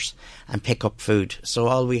centres and pick up food. So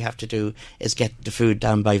all we have to do is get the food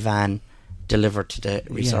down by van, delivered to the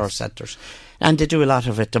resource centres. And they do a lot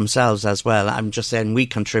of it themselves as well. I'm just saying we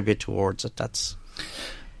contribute towards it. That's...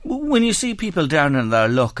 When you see people down on their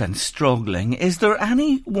luck and struggling, is there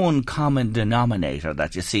any one common denominator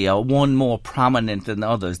that you see, or one more prominent than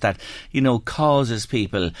others that, causes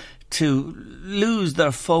people to lose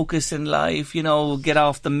their focus in life, get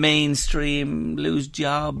off the mainstream, lose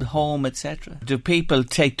job, home, etc.? Do people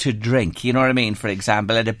take to drink, you know what I mean, for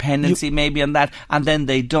example, a dependency maybe on that, and then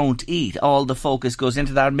they don't eat? All the focus goes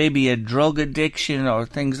into that, maybe a drug addiction or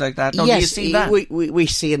things like that? No, yes, do you see that? We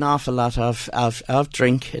see an awful lot of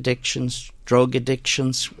drink addictions, drug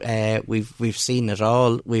addictions. We've seen it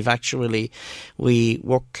all. We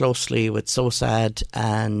work closely with SOSAD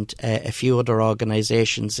and a few other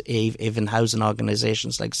organisations, even housing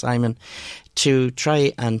organisations like Simon, to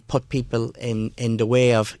try and put people in the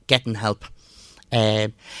way of getting help.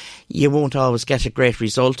 You won't always get a great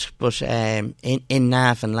result, but in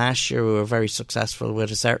Navan last year we were very successful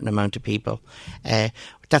with a certain amount of people.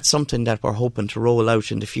 That's something that we're hoping to roll out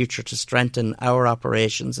in the future to strengthen our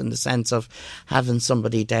operations, in the sense of having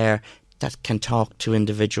somebody there that can talk to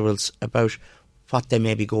individuals about what they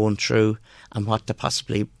may be going through and what they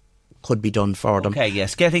possibly could be done for them. Okay,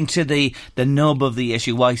 yes. Getting to the nub of the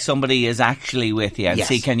issue, why somebody is actually with you, and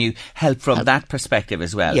see, can you help from that perspective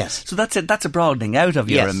as well? Yes. So that's a broadening out of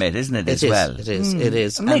your remit, isn't it, as well? It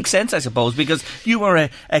is. It makes sense, I suppose, because you are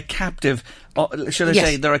a captive, should I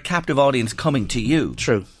say, they're a captive audience coming to you.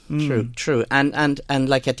 True. And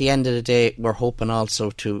like at the end of the day, we're hoping also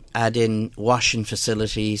to add in washing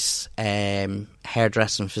facilities,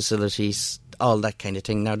 hairdressing facilities, all that kind of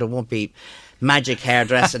thing. Now, there won't be magic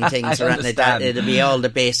hairdressing things or anything like that. It'll be all the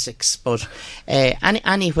basics, but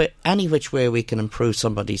any which way we can improve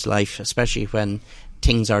somebody's life, especially when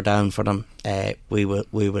things are down for them, we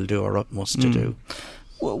will do our utmost to do.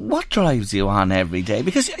 What drives you on every day?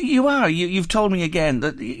 Because you've told me again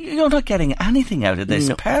that you're not getting anything out of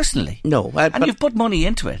this personally. No. And you've put money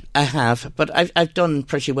into it. I have, but I've done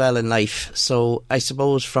pretty well in life. So I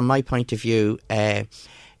suppose from my point of view,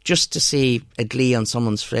 just to see a glee on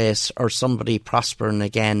someone's face, or somebody prospering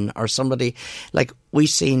again, or somebody, like we've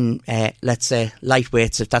seen, let's say,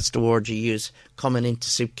 lightweights, if that's the word you use, coming into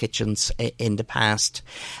soup kitchens in the past,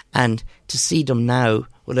 and to see them now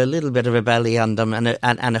with a little bit of a belly on them and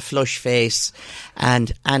a flush face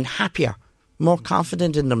and happier, more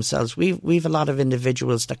confident in themselves. We've a lot of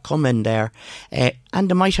individuals that come in there and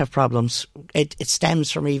they might have problems. It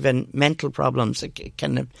stems from even mental problems. It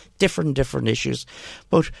can have different issues.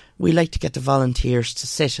 But we like to get the volunteers to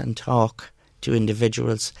sit and talk to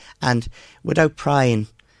individuals, and without prying,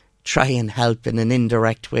 try and help in an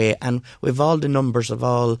indirect way. And we've all the numbers of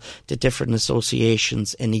all the different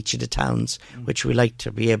associations in each of the towns, which we like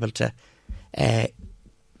to be able to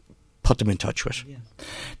put them in touch with. Yeah.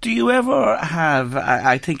 Do you ever have,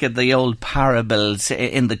 I think of the old parables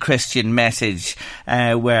in the Christian message,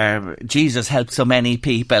 where Jesus helped so many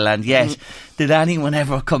people, and yet did anyone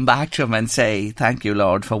ever come back to him and say, thank you,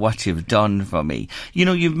 Lord, for what you've done for me?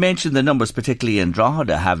 You've mentioned the numbers, particularly in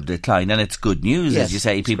Drogheda, have declined, and it's good news, as you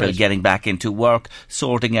say, people getting back into work,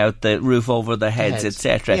 sorting out the roof over their heads,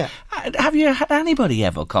 etc. Yeah. Have you had anybody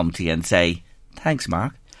ever come to you and say, thanks,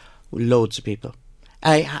 Mark? Loads of people.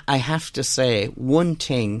 I have to say one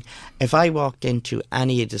thing. If I walked into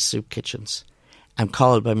any of the soup kitchens, I'm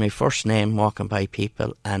called by my first name walking by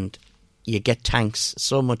people, and you get thanks,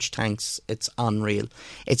 so much thanks, it's unreal.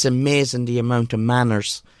 It's amazing the amount of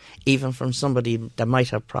manners, even from somebody that might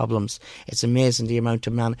have problems. It's amazing the amount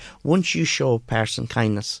of manners. Once you show a person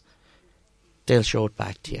kindness, they'll show it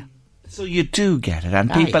back to you. So you do get it,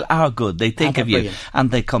 and people are good. They think of you, brilliant.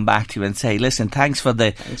 And they come back to you and say, listen, thanks for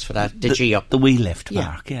that. The G-up. The wee lift,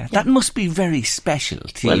 Mark. Yeah. That must be very special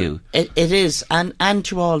to you. It is, and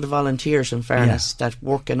to all the volunteers, in fairness, that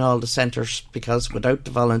work in all the centres, because without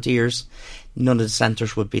the volunteers, none of the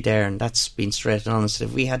centres would be there, and that's been straight and honest.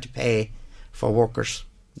 If we had to pay for workers,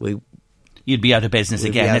 you'd be out of business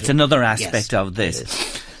again. It's another aspect of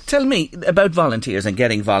this. Tell me about volunteers and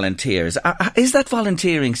getting volunteers. Is that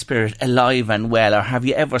volunteering spirit alive and well, or have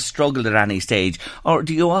you ever struggled at any stage? Or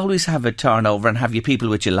do you always have a turnover, and have you people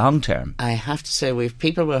with you long term? I have to say we've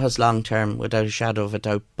people with us long term without a shadow of a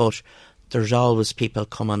doubt, but there's always people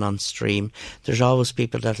coming on stream. There's always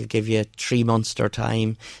people that'll give you 3 months of their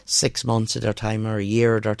time, 6 months of their time, or a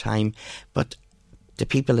year of their time. But the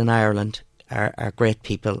people in Ireland are great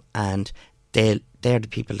people, and they're the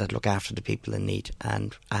people that look after the people in need,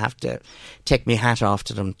 and I have to take my hat off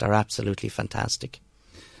to them. They're absolutely fantastic.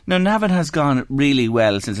 Now, Navan has gone really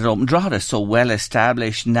well since it opened. Drogheda is so well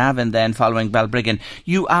established. Navan then following Balbriggan.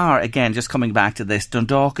 You are, again, just coming back to this,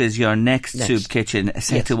 Dundalk is your next soup kitchen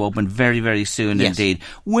set to open very, very soon indeed.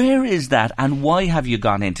 Where is that, and why have you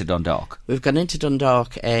gone into Dundalk? We've gone into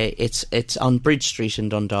Dundalk. It's on Bridge Street in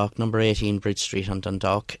Dundalk, number 18 Bridge Street on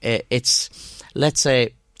Dundalk. It's, let's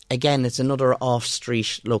say, again, it's another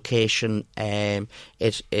off-street location.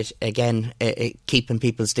 Keeping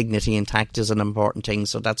people's dignity intact is an important thing,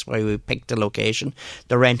 so that's why we picked the location.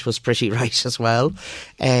 The rent was pretty right as well.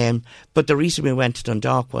 But the reason we went to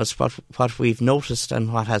Dundalk was what we've noticed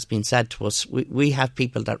and what has been said to us. We have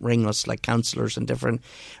people that ring us, like councillors and different,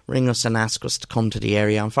 ring us and ask us to come to the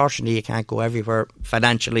area. Unfortunately, you can't go everywhere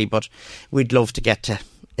financially, but we'd love to get to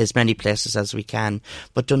as many places as we can.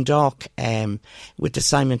 But Dundalk, with the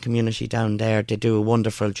Simon community down there, they do a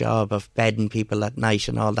wonderful job of bedding people at night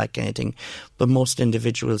and all that kind of thing. But most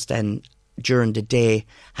individuals then, during the day,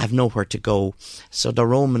 have nowhere to go. So they're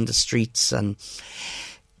roaming the streets, and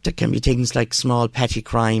there can be things like small petty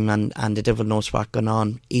crime and the devil knows what going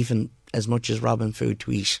on, even as much as robbing food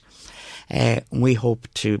to eat. We hope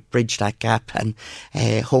to bridge that gap, and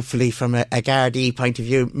hopefully from a Gardaí point of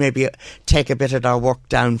view, maybe take a bit of our work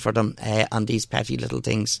down for them on these petty little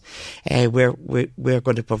things. We're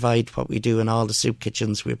going to provide what we do in all the soup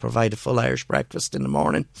kitchens. We provide a full Irish breakfast in the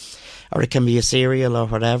morning, or it can be a cereal or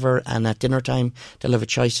whatever, and at dinner time they'll have a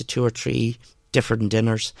choice of 2 or 3 different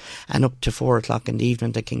dinners, and up to 4 o'clock in the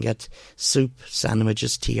evening they can get soup,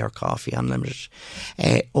 sandwiches, tea or coffee unlimited.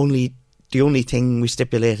 The only thing we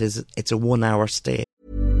stipulate is it's a 1-hour stay.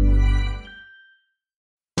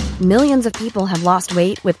 Millions of people have lost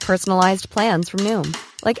weight with personalized plans from Noom.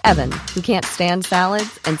 Like Evan, who can't stand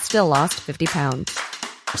salads and still lost 50 pounds.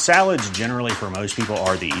 Salads generally for most people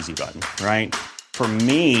are the easy button, right? For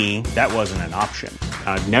me, that wasn't an option.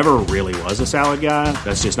 I never really was a salad guy.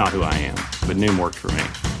 That's just not who I am. But Noom worked for me.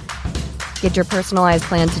 Get your personalized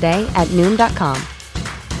plan today at Noom.com.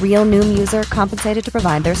 Real Noom user compensated to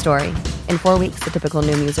provide their story. In 4 weeks, the typical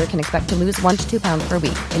Noom user can expect to lose 1 to 2 pounds per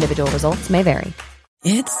week. Individual results may vary.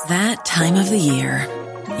 It's that time of the year.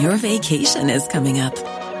 Your vacation is coming up.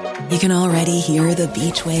 You can already hear the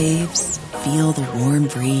beach waves, feel the warm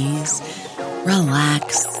breeze,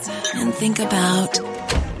 relax, and think about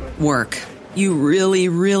work. You really,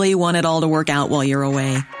 really want it all to work out while you're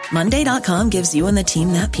away. Monday.com gives you and the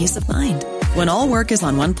team that peace of mind. When all work is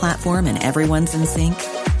on one platform and everyone's in sync,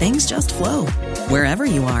 things just flow. Wherever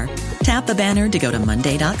you are, tap the banner to go to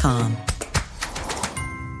Monday.com.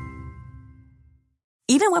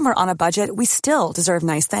 Even when we're on a budget, we still deserve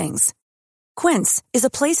nice things. Quince is a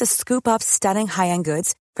place to scoop up stunning high-end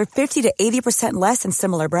goods for 50 to 80% less than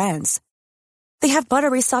similar brands. They have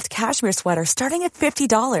buttery soft cashmere sweaters starting at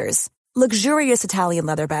 $50, luxurious Italian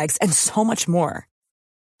leather bags, and so much more.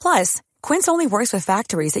 Plus, Quince only works with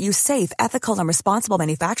factories that use safe, ethical, and responsible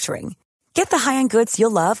manufacturing. Get the high-end goods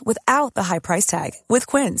you'll love without the high price tag with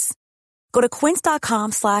Quince. Go to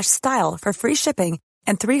quince.com/style for free shipping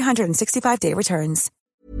and 365-day returns.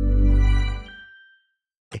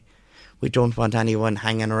 We don't want anyone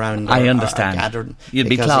hanging around. I understand. Gathering. You'd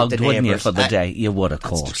be clogged, wouldn't you, for the day? You would, of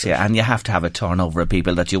course, yeah. And you have to have a turnover of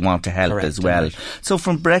people that you want to help as well. Right. So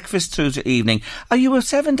from breakfast through to evening, are you a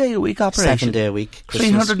 7-day-a-week operation? 7-day-a-week.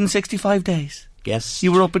 365 days? Yes.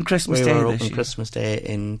 You were open Christmas Day We were this open year. Christmas Day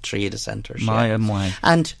in 3 of the centres. My.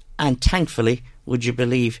 And thankfully, would you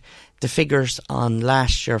believe, the figures on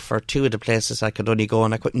last year for two of the places I could only go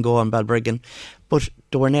on, I couldn't go on Balbriggan, but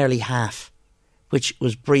they were nearly half, which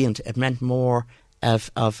was brilliant. It meant more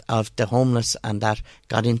of the homeless and that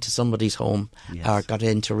got into somebody's home, or got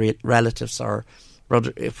into relatives or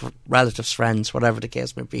relatives, friends, whatever the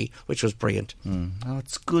case may be, which was brilliant. Oh,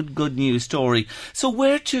 it's good news story. So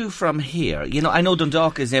where to from here? You know, I know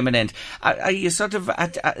Dundalk is imminent. Are you sort of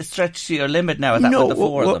stretched to your limit now with the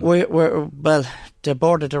four of them? Well, the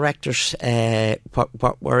board of directors,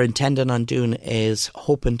 what we're intending on doing is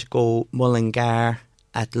hoping to go Mullingar,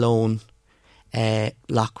 Athlone,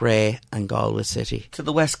 Loughrea and Galway City. To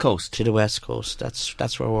the west coast? To the west coast.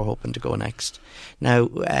 That's where we're hoping to go next. Now,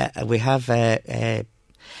 we have a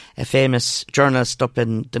famous journalist up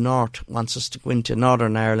in the north wants us to go into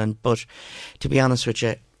Northern Ireland, but to be honest with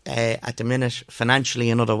you, at the minute, financially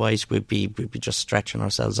and otherwise, we'd be just stretching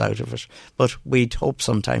ourselves out of it. But we'd hope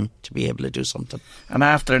sometime to be able to do something. And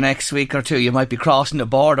after next week or two, you might be crossing the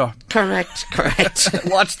border. Correct.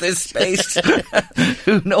 Watch this space.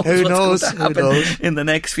 Who knows what's going to happen in the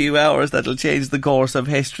next few hours that'll change the course of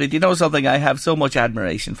history. Do you know something? I have so much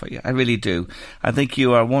admiration for you. I really do. I think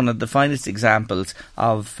you are one of the finest examples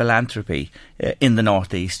of philanthropy in the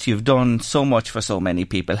Northeast. You've done so much for so many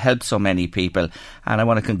people, helped so many people, and I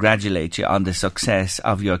want to congratulate you on the success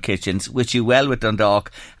of your kitchens. Wish you well with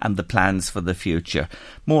Dundalk and the plans for the future.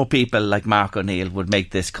 More people like Mark O'Neill would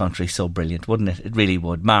make this country so brilliant, wouldn't it? It really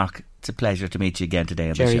would. Mark, it's a pleasure to meet you again today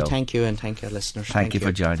on Jerry, the show. thank you, and thank you, listeners. Thank you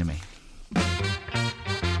for joining me.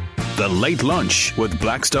 The Late Lunch with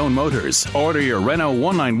Blackstone Motors. Order your Renault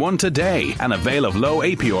 191 today and avail of low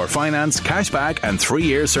APR finance, cashback and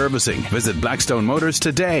 3-year servicing. Visit Blackstone Motors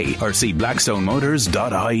today or see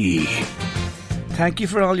blackstonemotors.ie. Thank you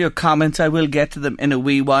for all your comments. I will get to them in a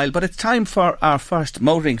wee while, but it's time for our first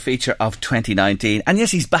motoring feature of 2019. And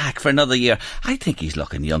yes, he's back for another year. I think he's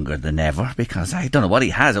looking younger than ever, because I don't know what he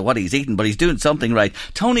has or what he's eaten, but he's doing something right.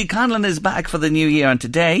 Tony Conlon is back for the new year, and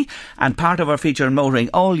today, and part of our feature on motoring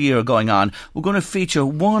all year going on, we're going to feature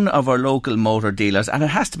one of our local motor dealers, and it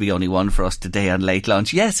has to be only one for us today on Late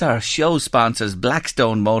Lunch. Yes, our show sponsors,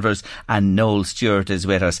 Blackstone Motors, and Noel Stewart is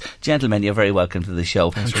with us. Gentlemen, you're very welcome to the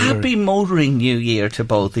show. Happy motoring New Year to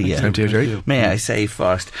both of you. Same to you, Jerry. May I say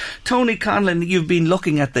first, Tony Conlon, you've been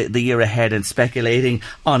looking at the year ahead and speculating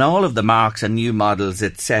on all of the marques and new models,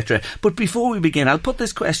 etc. But before we begin, I'll put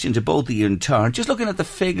this question to both of you in turn. Just looking at the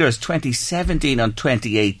figures 2017 and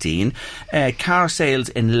 2018, car sales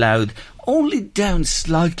in Louth only down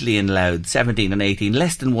slightly in Louth, 17 and 18,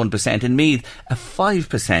 less than 1%. In Meath, a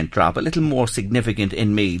 5% drop, a little more significant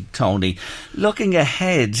in Meath, Tony. Looking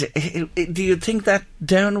ahead, do you think that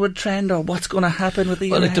downward trend, or what's going to happen with the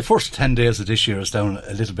year? Well, the first 10 days of this year is down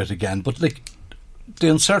a little bit again, but the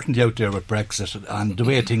uncertainty out there with Brexit and the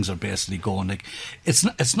way things are basically going,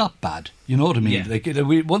 it's not bad. You know what I mean?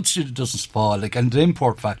 Yeah. Once it doesn't fall, and the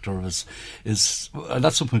import factor is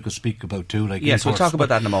that's something we could speak about too. Yes, we'll talk about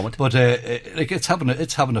that in a moment. But it's having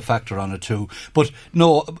a factor on it too. But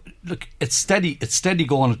no, look, it's steady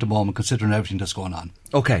going at the moment, considering everything that's going on.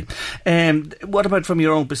 Okay. What about from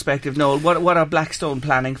your own perspective, Noel? What are Blackstone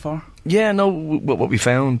planning for? Yeah, no, what we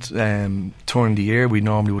found during the year, we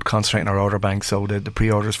normally would concentrate on our order bank, so the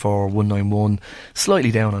pre-orders for 191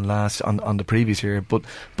 slightly down on the previous year, but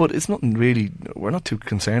it's nothing really, we're not too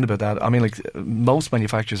concerned about that. I mean, most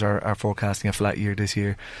manufacturers are forecasting a flat year this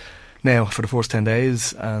year. Now, for the first 10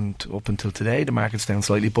 days and up until today, the market's down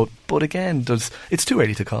slightly, but again, it's too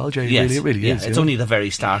early to call, Jay. Yes, it really is. It's only the very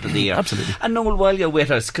start of the year. Absolutely. And Noel, while you're with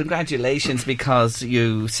us, congratulations, because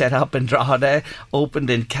you set up in Drogheda, opened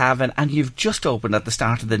in Cavan, and you've just opened at the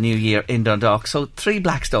start of the new year in Dundalk. So 3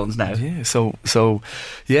 Blackstones now. Yeah. So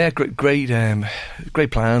yeah, great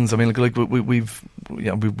plans. I mean,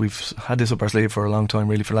 we've had this up our sleeve for a long time,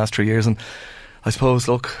 really, for the last 3 years, and I suppose,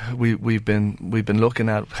 look, we've been looking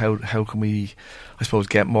at how can we, I suppose,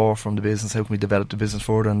 get more from the business, how can we develop the business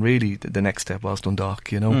further, and really the next step was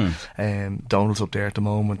Dundalk, you know. Donald's up there at the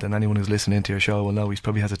moment, and anyone who's listening to your show will know he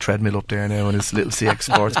probably has a treadmill up there now in his little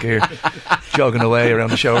CX sports gear, jogging away around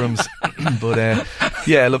the showrooms. But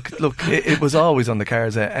yeah, look, it was always on the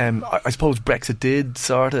cards. I suppose Brexit did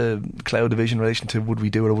sort of cloud the vision in relation to would we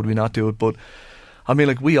do it or would we not do it, but I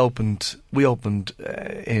mean, we opened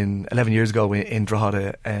in 11 years ago in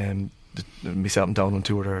Drogheda, myself and Donald and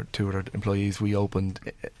two other employees. We opened,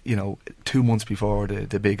 2 2 months before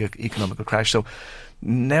the big economical crash. So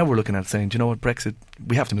now we're looking at saying, do you know what, Brexit,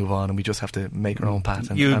 we have to move on and we just have to make our own path.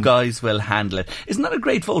 And you guys will handle it. Isn't that a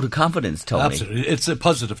great vote of confidence, Tony? Absolutely. It's a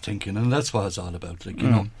positive thinking, and that's what it's all about. Like, you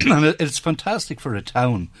know, and it's fantastic for a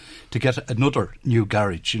town to get another new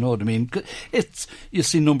garage. You know what I mean? It's, you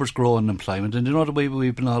see numbers grow in employment, and you know the way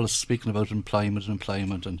we've been always speaking about employment,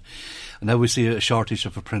 and now we see a shortage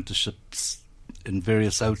of apprenticeships in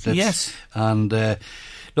various outlets. Yes. And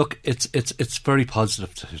look, it's very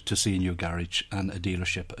positive to see a new garage and a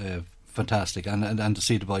dealership. Fantastic, and to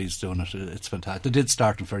see the boys doing it, it's fantastic. They did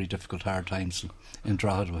start in very difficult, hard times in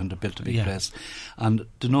Drogheda when they built a big place, and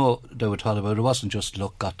to know they were thought about, it wasn't just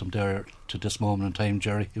luck got them there to this moment in time,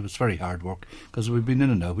 Jerry. It was very hard work, because we've been in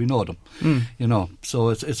and out, we know them, you know. So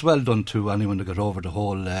it's well done to anyone that got over the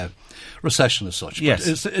whole recession as such.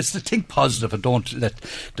 Yes, but it's to think positive and don't let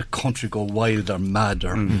the country go wild or mad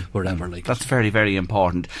or whatever. Like, that's very, very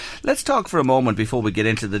important. Let's talk for a moment before we get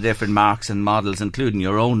into the different marques and models, including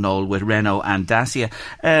your own, Noel, with Renault and Dacia.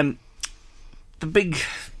 The big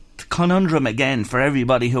conundrum again for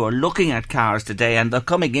everybody who are looking at cars today, and they're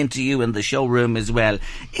coming into you in the showroom as well,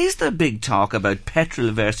 is the big talk about petrol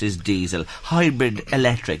versus diesel, hybrid,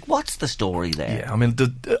 electric. What's the story there? Yeah, I mean,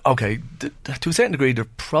 to a certain degree there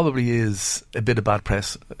probably is a bit of bad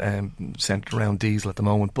press centred around diesel at the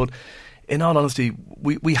moment, but in all honesty,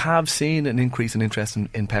 we have seen an increase in interest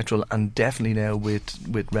in petrol, and definitely now with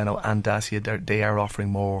Renault and Dacia, they are offering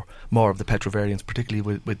more of the petrol variants,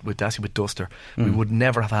 particularly with Dacia, with Duster. We would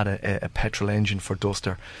never have had a petrol engine for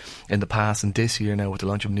Duster in the past, and this year now with the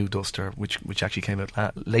launch of new Duster, which actually came out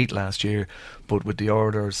late last year, but with the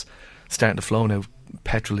orders starting to flow now,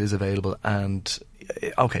 petrol is available, and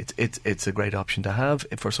okay, it's a great option to have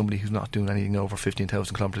for somebody who's not doing anything over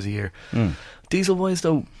 15,000 kilometres a year. Diesel wise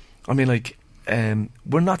though, I mean, like,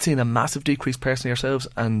 we're not seeing a massive decrease personally ourselves,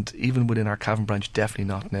 and even within our Cavan branch, definitely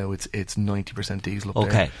not now. It's 90% diesel up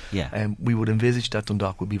there. Okay, yeah. We would envisage that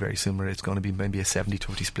Dundalk would be very similar. It's going to be maybe a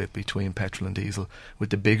 70-30 split between petrol and diesel,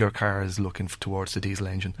 with the bigger cars looking towards the diesel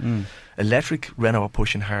engine. Electric, Renault are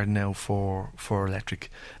pushing hard now for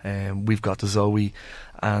electric. We've got the Zoe,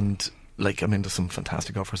 and like, I mean, there's some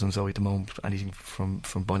fantastic offers on Zoe at the moment, anything from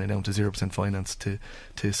buying it down to 0% finance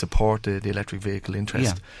to support the electric vehicle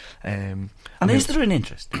interest. And is there an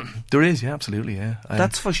interest? There is, yeah, absolutely, yeah.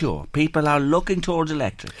 That's for sure. People are looking towards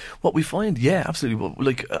electric. What we find, yeah, absolutely. Well,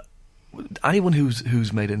 like, anyone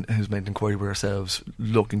who's made an inquiry with ourselves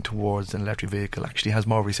looking towards an electric vehicle actually has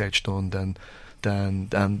more research done than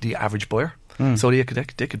the average buyer. So they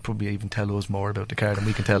could probably even tell us more about the car than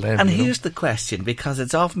we can tell them. And here's the question, because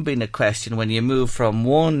it's often been a question when you move from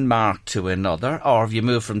one marque to another, or if you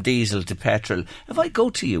move from diesel to petrol. If I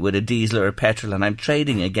go to you with a diesel or a petrol and I'm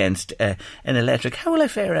trading against an electric, how will I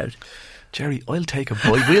fare out? Jerry, I'll take a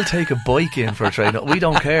bike. We'll take a bike in for a trade. We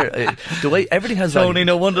don't care. The way everything has value. Tony,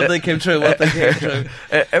 no wonder they came through what they came through.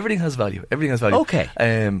 Everything has value. Everything has value. Okay.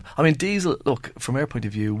 I mean, diesel. Look, from our point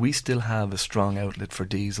of view, we still have a strong outlet for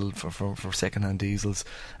diesel, for second-hand diesels.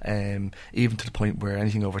 Even to the point where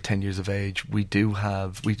anything over 10 years of age, we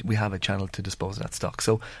have a channel to dispose of that stock.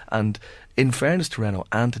 So, and in fairness to Renault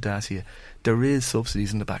and to Dacia, there is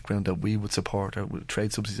subsidies in the background that we would support, or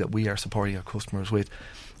trade subsidies that we are supporting our customers with.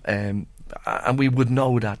 And we would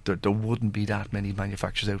know that there wouldn't be that many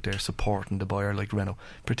manufacturers out there supporting the buyer like Renault,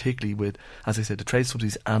 particularly with, as I said, the trade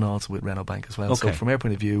subsidies, and also with Renault Bank as well. Okay. So from our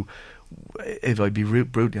point of view, if I'd be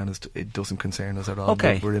brutally honest, it doesn't concern us at all.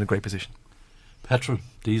 Okay. We're in a great position. Petrol,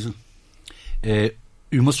 diesel.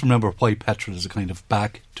 You must remember why petrol is a kind of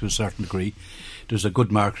back to a certain degree. There's a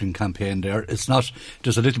good marketing campaign there. It's not.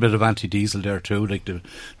 There's a little bit of anti-diesel there too, like the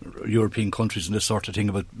European countries and this sort of thing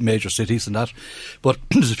about major cities and that. But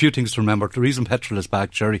there's a few things to remember. The reason petrol is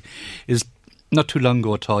back, Jerry, is not too long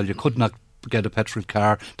ago at all. You could not get a petrol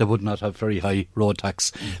car that would not have very high road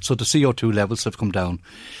tax. So the CO2 levels have come down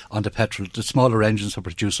on the petrol. The smaller engines are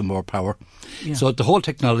producing more power. Yeah. So the whole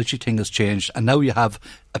technology thing has changed, and now you have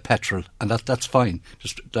a petrol, and that's fine.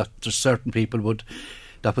 Just that there's certain people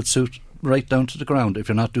that would suit right down to the ground if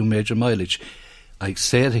you're not doing major mileage. I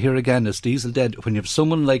say it here again, it's diesel dead. When you have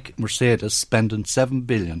someone like Mercedes spending $7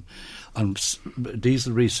 billion on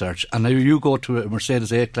diesel research, and now you go to a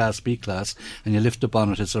Mercedes A-Class, B-Class, and you lift the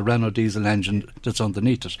bonnet, it's a Renault diesel engine that's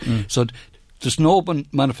underneath it. So there's no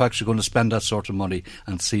manufacturer going to spend that sort of money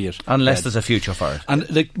and see it. Unless there's a future for it. And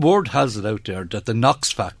the word has it out there that the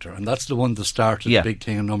NOx factor, and that's the one that started the big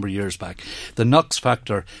thing a number of years back, the NOx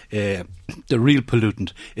factor, the real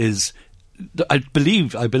pollutant, is, I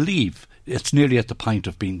believe it's nearly at the point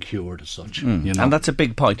of being cured as such. You know? And that's a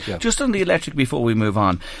big point. Yeah. Just on the electric before we move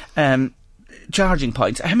on, charging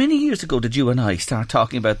points. How many years ago did you and I start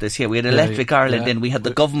talking about this here? We had Electric Ireland in, we had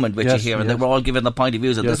the government with you here, and they were all giving the point of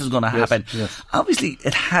views that this is going to happen. Obviously,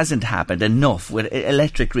 it hasn't happened enough with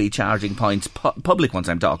electric recharging points, public ones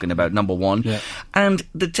I'm talking about, number one, and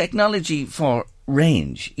the technology for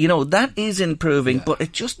range, that is improving, but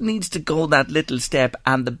it just needs to go that little step,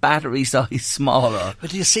 and the battery size smaller.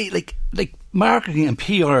 But you see, like marketing and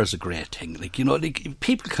PR is a great thing.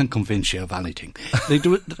 People can convince you of anything.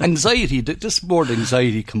 Anxiety, this word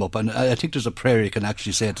anxiety come up, and I think there's a prayer you can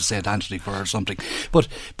actually say to St. Anthony for or something. But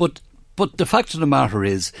the fact of the matter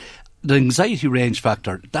is, the anxiety range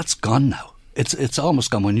factor, that's gone now. It's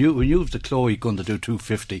almost gone. When you have the Chloe going to do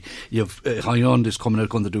 250, you have Hyundai's coming out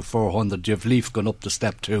going to do 400, you have Leaf going up to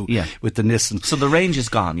step 2 with the Nissan. So the range is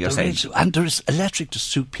gone, you're saying? And there's electric to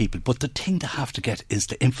suit people, but the thing they have to get is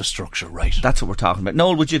the infrastructure right. That's what we're talking about.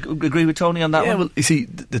 Noel, would you agree with Tony on that one? Yeah, well, you see,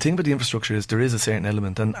 the thing about the infrastructure is there is a certain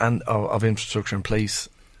element and of infrastructure in place,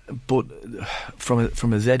 but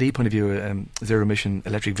from a ZE point of view, zero emission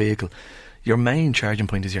electric vehicle, your main charging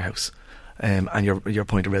point is your house. And your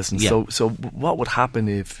point of residence. So what would happen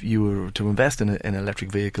if you were to invest in an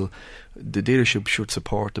electric vehicle? The dealership should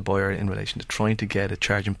support the buyer in relation to trying to get a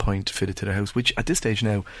charging point fitted to their house, which at this stage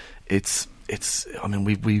now, it's. I mean,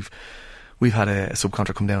 we've had a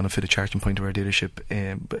subcontractor come down and fit a charging point to our dealership,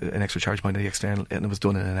 an extra charging point at the external, and it was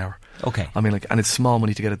done in an hour. Okay. I mean, and it's small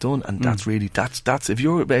money to get it done, and that's really that's if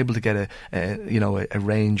you're able to get a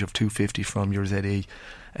range of 250 from your ZE.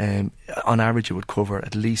 On average, it would cover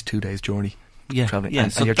at least 2 days' journey travelling,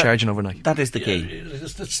 and you're charging overnight. That is the key.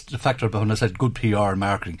 That's the factor about when I said good PR and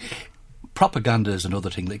marketing. Propaganda is another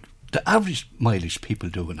thing. Like the average mileage people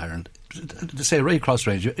do in Ireland, they say right across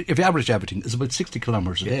range, if you average everything, it's about 60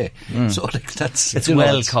 kilometres a day. So it's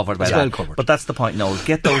well covered by that. Well covered. But that's the point, Noel.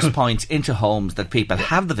 Get those points into homes that people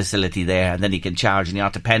have the facility there, and then you can charge, and you're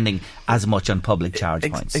not depending as much on public charge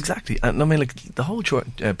points. Exactly. And I mean, like the whole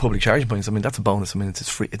public charging points, I mean, that's a bonus. I mean, it's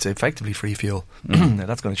free. It's effectively free fuel. Now,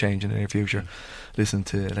 that's going to change in the near future. Listen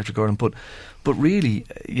to Electric Ireland. But really,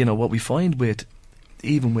 what we find with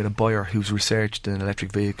even with a buyer who's researched an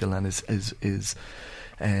electric vehicle and is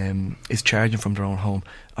charging from their own home,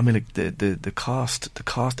 I mean, like the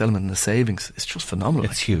cost element and the savings is just phenomenal.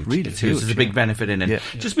 It's huge. Really, it's huge. There's a big benefit in it. Yeah.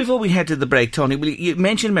 Just before we head to the break, Tony, you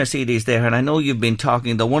mentioned Mercedes there, and I know you've been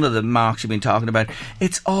talking, one of the marks you've been talking about,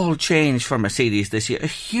 it's all changed for Mercedes this year. A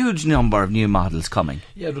huge number of new models coming.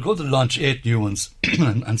 Yeah, we're going to launch 8 new ones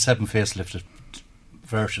and 7 facelifted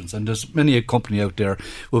versions, and there's many a company out there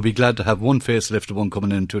will be glad to have one facelifted one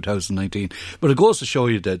coming in 2019. But it goes to show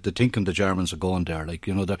you that the thinking the Germans are going there.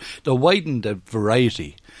 They're widening the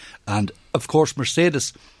variety, and of course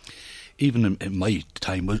Mercedes, even in my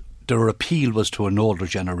time, their appeal was to an older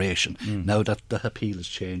generation. Now that the appeal has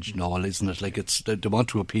changed, Noel, isn't it? Like they want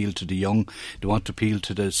to appeal to the young, they want to appeal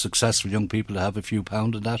to the successful young people that have a few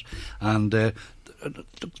pound in that, and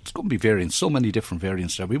it's going to be variants, so many different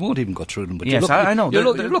variants there. We won't even go through them. But yes, I know. You're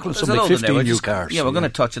looking at something like 15 new cars. Yeah, we're going to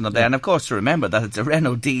touch on them there. And of course, to remember that it's a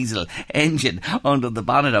Renault diesel engine under the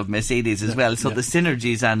bonnet of Mercedes as well. So the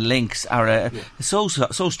synergies and links are so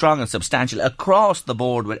strong and substantial across the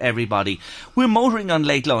board with everybody. We're motoring on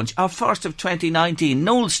late lunch, our first of 2019.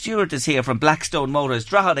 Noel Stewart is here from Blackstone Motors,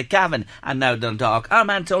 Drogheda, Cavan, and now Dundalk. Our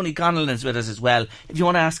man Tony Connellan is with us as well. If you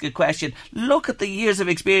want to ask a question, look at the years of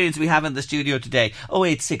experience we have in the studio today.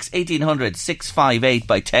 086 1800 658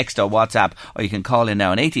 by text or WhatsApp, or you can call in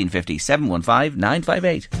now on 1850 715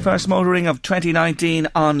 958. First motoring of 2019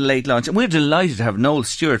 on Late Lunch, and we're delighted to have Noel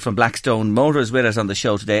Stewart from Blackstone Motors with us on the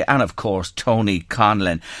show today, and of course Tony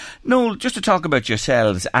Connellan. Noel, just to talk about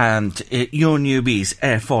yourselves and your newbies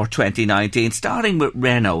for 2019, starting with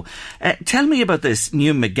Renault. Tell me about this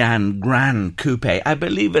new Megane Grand Coupe. I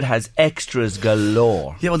believe it has extras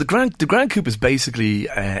galore. Yeah, well, the Grand Coupe is basically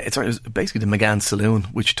it's basically the Megane Saloon,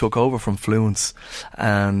 which took over from Fluence,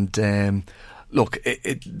 and look,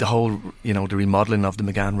 the whole, the remodelling of the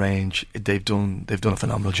Megane range, they've done a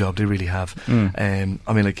phenomenal job. They really have. I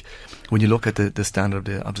mean, like when you look at the standard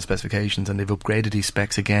of the specifications, and they've upgraded these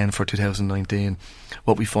specs again for 2019.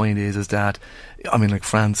 What we find is that, I mean, like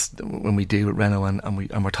France, when we deal with Renault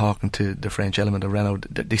and we're talking to the French element of Renault,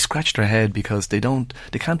 they scratch their head because they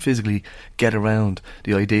can't physically get around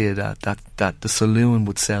the idea that the saloon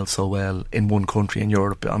would sell so well in one country in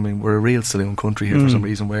Europe. I mean, we're a real saloon country here for some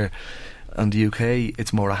reason, where in the UK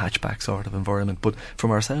it's more a hatchback sort of environment. But from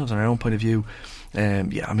ourselves and our own point of view,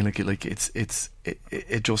 I mean,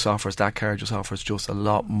 it just offers, that car just offers just a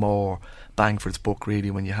lot more bang for its buck, really,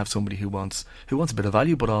 when you have somebody who wants a bit of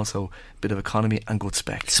value, but also a bit of economy and good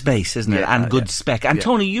spec. Space, isn't it? And good spec. And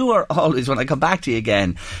Tony, you are always, when I come back to you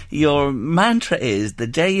again, your mantra is the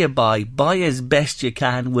day you buy as best you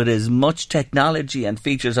can with as much technology and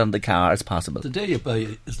features on the car as possible. The day you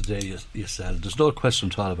buy is the day you sell. There's no question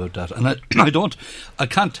at all about that. And I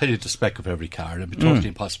can't tell you the spec of every car. It'd be totally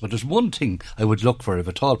impossible. There's one thing I would look for, if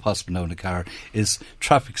at all possible now in a car, is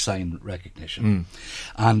traffic sign recognition.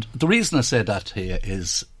 And the reason I say that here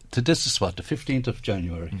is, this is what, the 15th of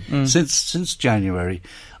January. Since January,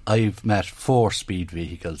 I've met 4 speed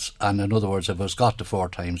vehicles, and in other words, if I was got to 4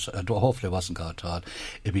 times, hopefully I wasn't got at all,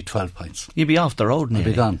 it'd be 12 points. You'd be off the road nearly.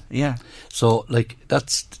 I'd be gone. Yeah. So,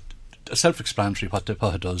 that's self-explanatory what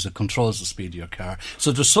it does. It controls the speed of your car.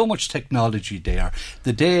 So there's so much technology there.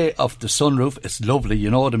 The day of the sunroof, it's lovely, you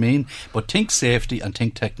know what I mean? But think safety and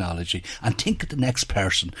think technology, and think of the next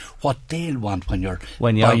person, what they'll want when you're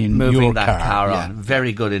buying moving your that car on. Yeah.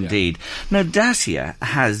 Very good indeed. Now, Dacia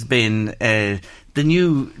has been the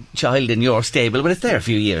new child in your stable, but it's there a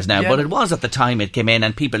few years now. But it was at the time it came in,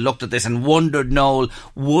 and people looked at this and wondered, Noel,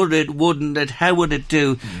 would it, wouldn't it, how would it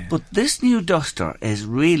do? But this new Duster is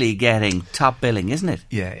really getting top billing, isn't it?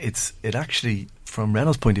 Yeah, it actually, from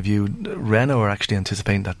Renault's point of view, Renault are actually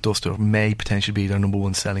anticipating that Duster may potentially be their number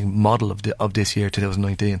 1 selling model of this year,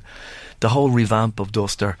 2019. The whole revamp of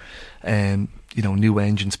Duster, new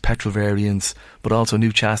engines, petrol variants, but also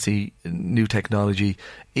new chassis, new technology.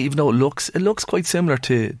 Even though it looks quite similar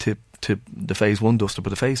to the Phase 1 Duster,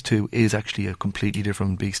 but the Phase 2 is actually a completely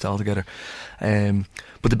different beast altogether.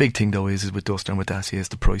 But the big thing though is with Duster and with Dacia is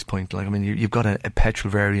the price point. Like, I mean, you've got a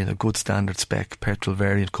petrol variant, a good standard spec petrol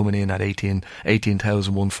variant coming in at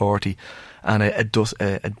 18,140, and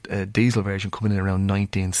a diesel version coming in around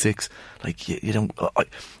 19,600. Like, you don't.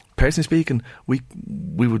 Personally speaking, we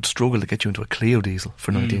would struggle to get you into a Clio diesel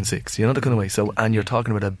for 19,600. You know, the kind of way. So, and you're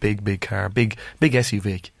talking about a big car, big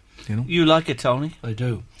SUV. You know, you like it, Tony? I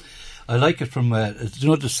do. I like it from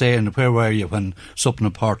the saying, where were you when something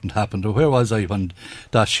important happened, or where was I when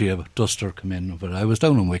Dacia Duster came in? But I was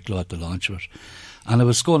down in Wicklow at the launch of it, and I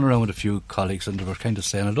was going around with a few colleagues, and they were kind of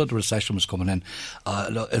saying, although the recession was coming in,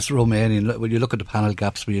 it's Romanian. When you look at the panel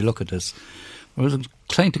gaps, when you look at this, I was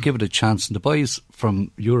inclined to give it a chance, and the boys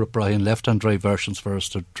from Europe, Brian, left-hand drive versions for us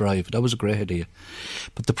to drive. That was a great idea.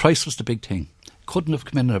 But the price was the big thing. Couldn't have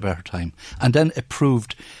come in at a better time. And then it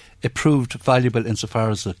proved valuable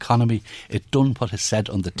insofar as the economy. It done what it said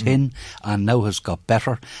on the tin, and now has got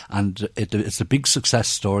better. And it's a big success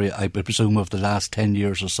story, I presume, of the last 10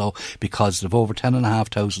 years or so, because they've over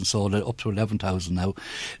 10,500 sold, up to 11,000 now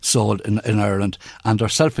sold in Ireland, and they're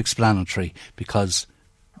self-explanatory because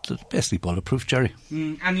it's basically bulletproof, Jerry.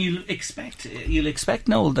 And you'll expect,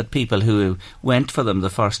 Noel, that people who went for them the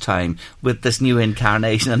first time with this new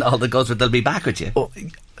incarnation and all that goes with, they'll be back with you. Oh,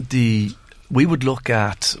 we would look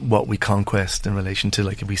at what we conquest in relation to,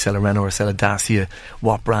 like, if we sell a Renault or sell a Dacia,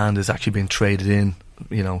 what brand is actually being traded in,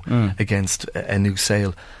 against a new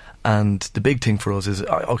sale. And the big thing for us is,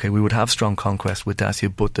 okay, we would have strong conquest with Dacia,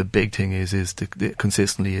 but the big thing is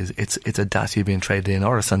consistently it's a Dacia being traded in,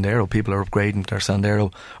 or a Sandero. People are upgrading their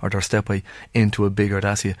Sandero or their Stepway into a bigger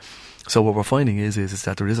Dacia. So what we're finding is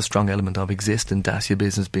that there is a strong element of existing Dacia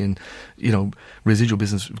business being, residual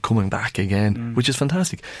business coming back again, which is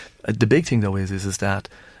fantastic. The big thing though is that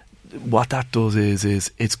what that does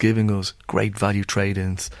is it's giving us great value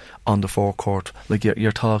trade-ins on the forecourt. Like,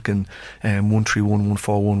 you're talking 131,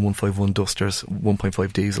 141, 151 Dusters,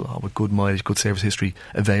 1.5 diesel, all with good mileage, good service history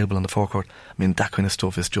available on the forecourt. I mean, that kind of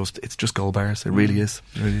stuff is just gold bars. It really is.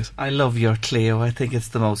 It really is. I love your Clio. I think it's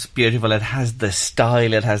the most beautiful. It has the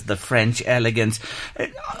style. It has the French elegance.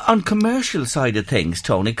 On commercial side of things,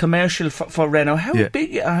 Tony, commercial for Renault,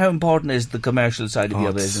 how important is the commercial side of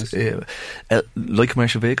your business? Like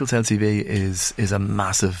commercial vehicles, LCV is a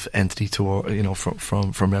massive entity to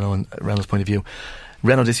from Renault and Renault's point of view.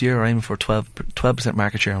 Renault this year are aiming for 12%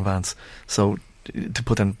 market share in vans. So to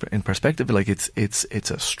put that in perspective, like, it's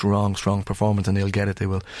a strong performance, and they'll get it. They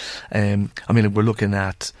will. I mean, we're looking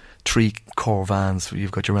at 3 core vans.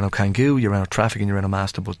 You've got your Renault Kangoo, your Renault Traffic, and your Renault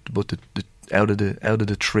Master. But out of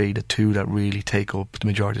the 3, the 2 that really take up the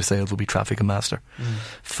majority of sales will be Traffic and Master.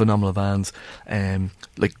 Phenomenal vans.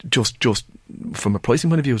 Like, just from a pricing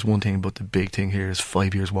point of view is one thing, but the big thing here is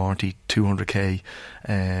 5 years warranty, 200k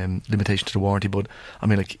limitation to the warranty. But I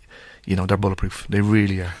mean, like, they're bulletproof. They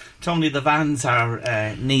really are. Tony, the vans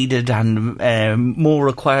are needed and more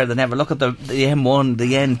required than ever. Look at the M1,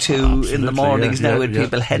 the N2 Absolutely, in the mornings now with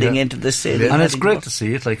people heading into the city. And it's great to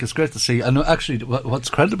see it. Like, it's great to see. And actually, what's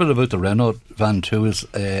credible about the Renault van too is,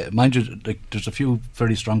 mind you, like, there's a few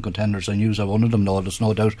very strong contenders. I use one of them now, there's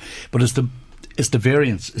no doubt, but it's the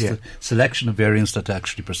variants, it's the selection of variants that they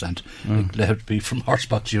actually present. Like, they have to be from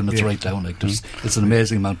horsebox units right down. Like, it's an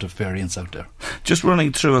amazing amount of variants out there. Just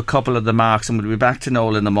running through a couple of the marks, and we'll be back to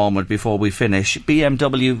Noel in a moment before we finish.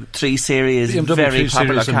 BMW 3 Series, BMW very 3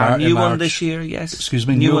 popular Series car. New one March. this year, yes. Excuse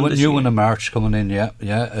me, new one in March coming in. Yeah.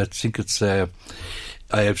 I think it's.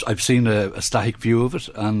 I've seen a static view of it,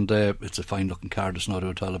 and it's a fine looking car. There's no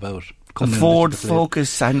doubt all about. The Ford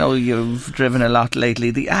Focus, I know you've driven a lot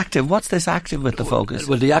lately. The Active, what's this Active with the Focus?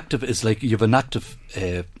 Well, the Active is like you have an Active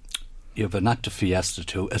Fiesta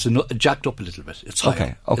too. It's jacked up a little bit. It's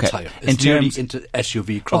higher. Okay. It's higher. It's nearly into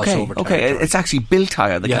SUV crossover. Okay. It's actually built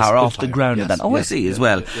higher, the car off the ground. Then. I see as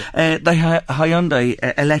well. The Hyundai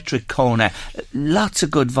electric Kona. Lots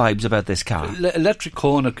of good vibes about this car. Electric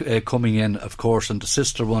Kona coming in, of course, and the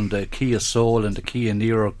sister one, the Kia Soul and the Kia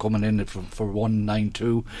Niro coming in for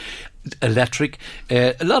 192. Electric.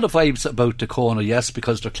 A lot of vibes about the Kona, yes,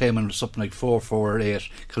 because they're claiming something like 448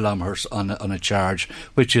 kilometres on a charge,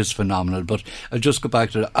 which is phenomenal. But I'll just go back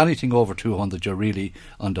to anything over 200, you're really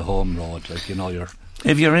on the home road. Like, you're.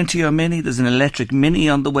 If you're into your Mini, there's an electric Mini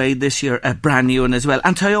on the way this year, a brand new one as well.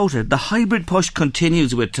 And Toyota, the hybrid push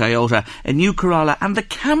continues with Toyota. A new Corolla, and the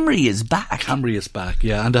Camry is back. Camry is back,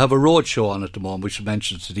 yeah. And they have a road show on at the moment, which I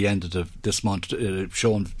mentioned to the end of this month,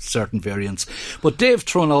 showing certain variants. But they've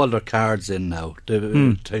thrown all their cards in now,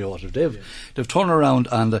 Toyota. They've turned around,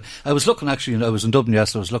 and I was looking, actually, I was in Dublin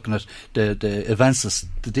yesterday, I was looking at the Avensis,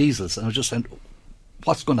 the diesels, and I was just saying,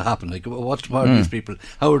 what's going to happen? Like, what are these people?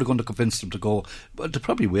 How are they going to convince them to go? But they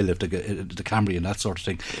probably will if they get the Camry and that sort of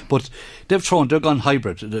thing. But they're gone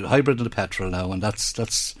hybrid, the hybrid and the petrol now, and that's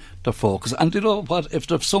their focus. And you know what? If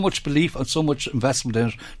there's so much belief and so much investment in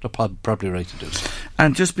it, they're probably right to do so.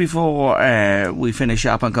 And just before we finish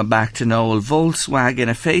up and come back to Noel, Volkswagen,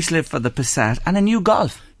 a facelift for the Passat, and a new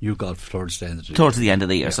Golf. New Golf towards the end of the year. Towards the end of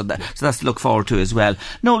the year, so that's to look forward to as well.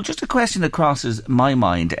 No, just a question that crosses my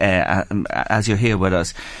mind as you're here with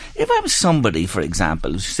us. If I'm somebody, for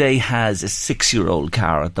example, who say has a 6-year-old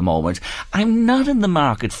car at the moment, I'm not in the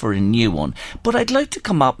market for a new one, but I'd like to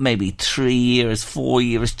come up maybe 3 years, 4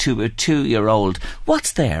 years to a 2-year-old.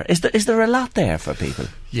 What's there? Is there a lot there for people?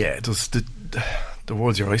 Yeah, it does. The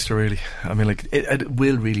world's your oyster, really. I mean, like, it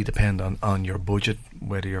will really depend on your budget,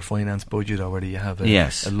 whether your finance budget or whether you have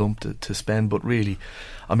a lump to spend. But really,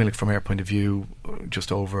 I mean, like, from our point of view,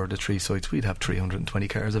 just over the 3 sites, we'd have 320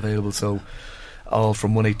 cars available. So all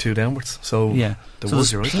from 182 downwards. So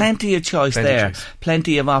there's plenty of choice there,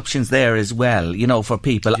 plenty of options there as well. You know, for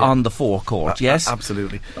people on the forecourt. Yes,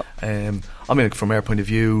 absolutely. I mean, like, from our point of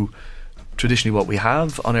view, traditionally what we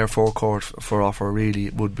have on our forecourt for offer really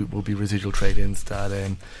would be residual trade-ins that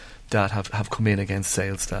have come in against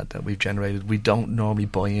sales that we've generated. We don't normally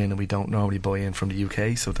buy in, and we don't normally buy in from the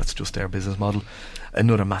UK, so that's just our business model.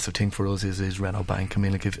 Another massive thing for us is Renault Bank. I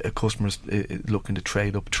mean, like, if a customer's looking to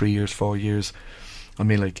trade up 3 years, 4 years, I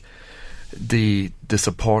mean, like, the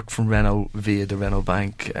support from Renault via the Renault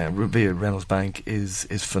Bank, via Renault's bank is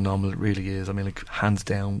phenomenal. It really is. I mean, like, hands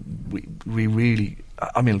down, we really.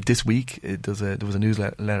 I mean, this week there was a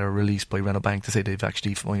newsletter released by Renault Bank to say they've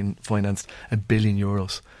actually financed €1 billion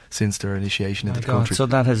since their initiation in the country. So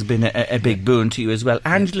that has been a big boon to you as well.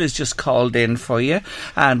 Angela's just called in for you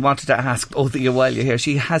and wanted to ask both of you while you're here.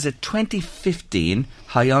 She has a 2015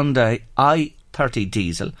 Hyundai i30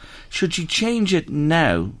 diesel. Should she change it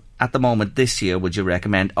now, at the moment this year, would you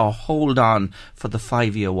recommend, or hold on for the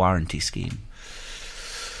 5-year warranty scheme?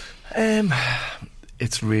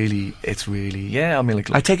 It's really, yeah. I mean, like,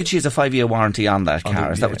 I take it she has a 5-year warranty on that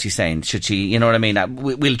car. Is that what she's saying? Should she, you know what I mean?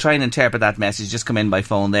 We'll try and interpret that message. Just come in by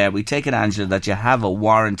phone there. We take it, Angela, that you have a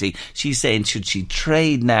warranty. She's saying, should she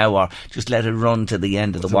trade now or just let it run to the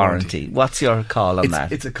end of the warranty? What's your call on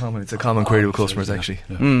that? It's a common query with customers, actually.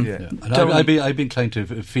 And I'd be inclined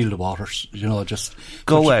to feel the waters. You know, just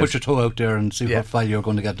put your toe out there and see what value you're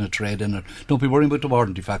going to get in a trade in. Or don't be worrying about the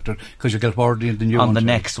warranty factor, because you get warranty in the new one. On the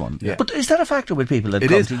next one. Yeah. But is that a factor with people? It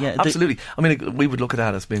is, absolutely. I mean, like, we would look at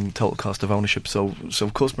that as being total cost of ownership. So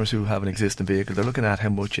customers who have an existing vehicle, they're looking at how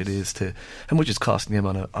much it's costing them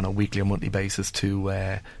on a weekly or monthly basis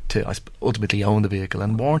to ultimately own the vehicle.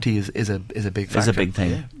 And warranty is a big factor. It's a big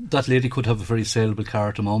thing. Yeah. That lady could have a very saleable car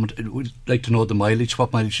at the moment. We'd like to know the mileage,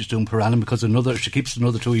 what mileage she's doing per annum, because if she keeps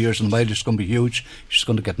another 2 years and the mileage is going to be huge, she's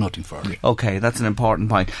going to get nothing for it. Okay, that's an important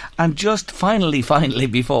point. And just finally,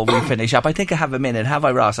 before we finish up, I think I have a minute. Have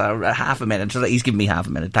I, Ross? Half a minute. He's given me half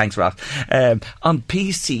a minute. Thanks, Ross. On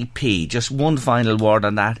PCP, just one final word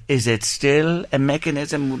on that. Is it still a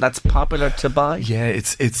mechanism that's popular to buy? Yeah,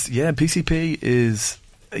 PCP is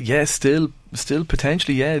Yeah, still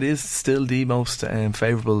potentially, yeah, it is still the most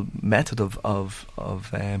favourable method of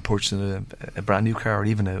purchasing a brand new car, or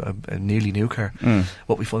even a nearly new car.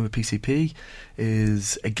 What we find with PCP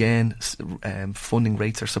is, again, funding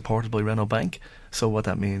rates are supported by Renault Bank. So what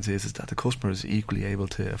that means is that the customer is equally able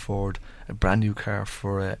to afford a brand new car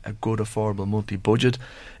for a good, affordable monthly budget.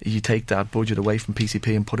 You take that budget away from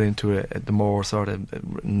PCP and put it into the more sort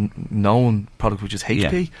of known product, which is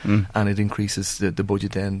HP, and it increases the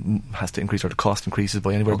budget. Then has to increase, or the cost increases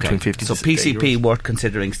by anywhere between 50 so to 60 PCP euros. worth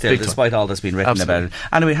considering still, despite all that's been written about it.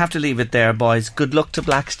 And we have to leave it there, boys. Good luck to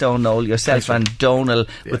Blackstone, Noel, yourself, and Donal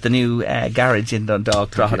with the new garage in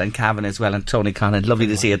Dundalk, Drogheda, and Cavan as well, and Tony Connon. Lovely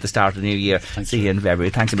to see you at the start of the new year. See you in February.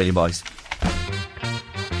 Thanks a million, boys.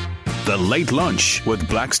 The Late Lunch with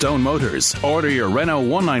Blackstone Motors. Order your Renault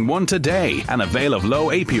 191 today and avail of low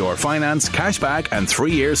APR finance, cashback and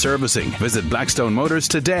 3-year servicing. Visit Blackstone Motors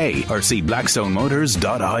today or see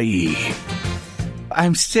blackstonemotors.ie.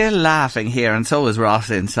 I'm still laughing here, and so is Ross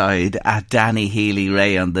inside, at Danny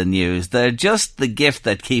Healy-Rae on the news. They're just the gift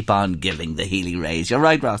that keep on giving, the Healy-Raes. You're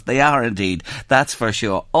right, Ross, they are indeed. That's for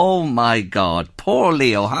sure. Oh my God, poor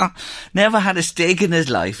Leo, huh? Never had a steak in his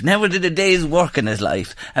life, never did a day's work in his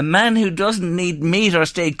life. A man who doesn't need meat or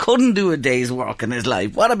steak couldn't do a day's work in his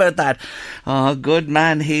life. What about that? Oh, good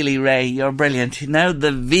man, Healy-Rae, you're brilliant. Now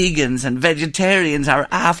the vegans and vegetarians are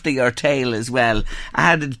after your tail as well.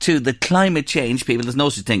 Added to the climate change people. There's no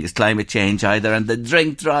such thing as climate change either, and the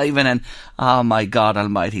drink driving, and oh my God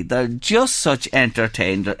almighty, they're just such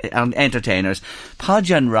entertainers.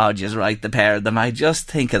 Podge and Rogers, right, the pair of them. I just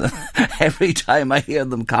think of them every time I hear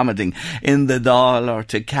them commenting in the Dáil or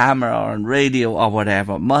to camera or on radio or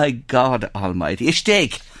whatever. My God almighty, a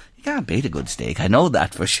steak, you can't beat a good steak, I know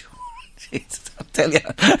that for sure. Jesus, I'll tell you.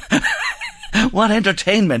 What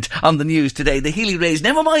entertainment on the news today. The Healy-Raes,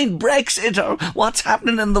 never mind Brexit or what's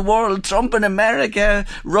happening in the world, Trump in America,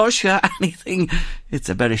 Russia, anything. It's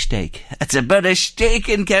about a steak. It's about a steak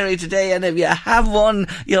in Kerry today, and if you have one,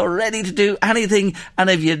 you're ready to do anything, and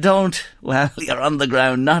if you don't, well, you're on the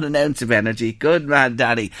ground, not an ounce of energy. Good man,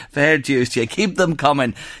 Daddy. Fair dues to you. Keep them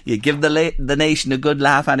coming. You give the nation a good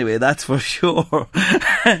laugh anyway, that's for sure.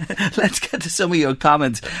 Let's get to some of your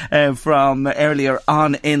comments from earlier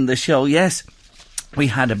on in the show. Yes, we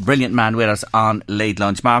had a brilliant man with us on Late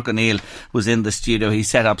Lunch. Mark O'Neill was in the studio. He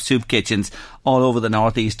set up soup kitchens all over the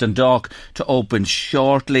northeast, Dundalk to open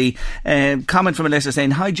shortly. Comment from Alyssa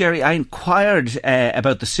saying, "Hi Jerry, I inquired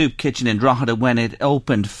about the soup kitchen in Drogheda when it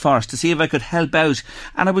opened first to see if I could help out,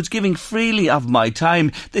 and I was giving freely of my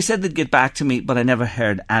time. They said they'd get back to me, but I never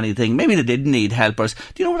heard anything. Maybe they didn't need helpers.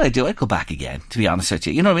 Do you know what I'd do? I'd go back again, to be honest with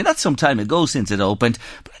you. You know what I mean? That's some time ago since it opened,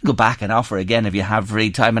 but I'd go back and offer again if you have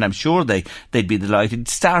free time, and I'm sure they'd be delighted.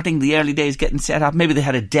 Starting the early days, getting set up, maybe they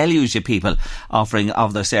had a deluge of people offering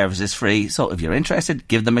of their services free. So if you're interested,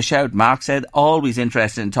 give them a shout." Mark said, always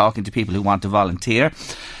interested in talking to people who want to volunteer.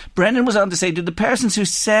 Brendan was on to say, do the persons who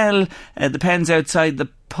sell the pens outside the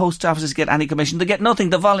post offices get any commission? They get nothing.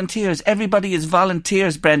 The volunteers, everybody is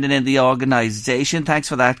volunteers, Brendan, in the organisation. Thanks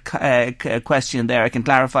for that question there. I can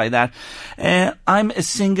clarify that. I'm a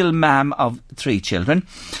single mam of 3 children.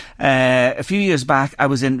 A few years back, I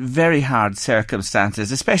was in very hard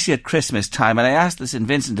circumstances, especially at Christmas time, and I asked the St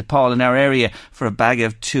Vincent de Paul in our area for a bag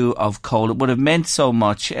of 2 of coal. It would have meant so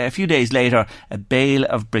much. A few days later, a bale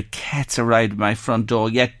of briquettes arrived at my front door,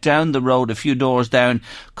 yet down the road, a few doors down,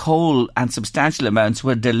 coal and substantial amounts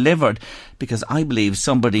were delivered because I believe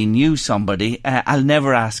somebody knew somebody. I'll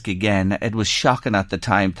never ask again. It was shocking at the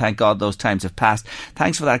time. Thank God those times have passed.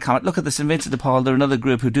 Thanks for that comment. Look at the St Vincent de Paul. They're another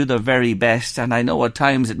group who do their very best, and I know at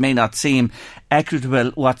times it may not seem equitable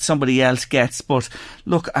what somebody else gets, but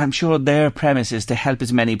look, I'm sure their premise is to help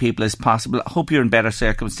as many people as possible. I hope you're in better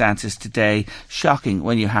circumstances today. Shocking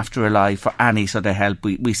when you have to rely for any sort of help.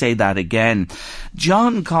 We say that again.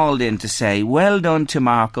 John called in to say, well done to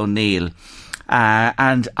Mark O'Neill.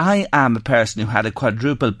 And I am a person who had a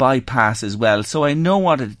quadruple bypass as well, so I know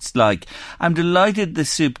what it's like. I'm delighted the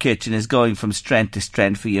soup kitchen is going from strength to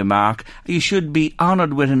strength for you, Mark. You should be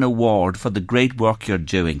honoured with an award for the great work you're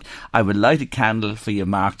doing. I would light a candle for you,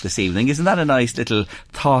 Mark, this evening. Isn't that a nice little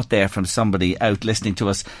thought there from somebody out there listening to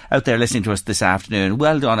us this afternoon?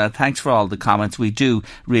 Well done, and thanks for all the comments. We do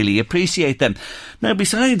really appreciate them. Now,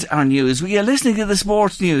 besides our news, we are listening to the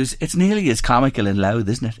sports news. It's nearly as comical and loud,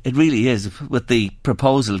 isn't it? It really is, with the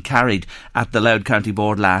proposal carried at the Louth County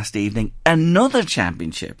Board last evening. Another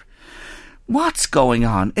championship. What's going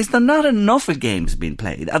on? Is there not enough of games being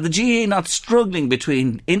played? Are the GAA not struggling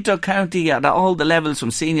between inter-county at all the levels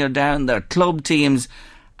from senior down, their club teams,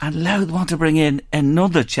 and Louth want to bring in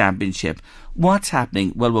another championship? What's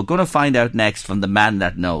happening? Well, we're going to find out next from the man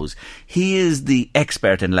that knows. He is the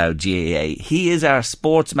expert in Louth GAA. He is our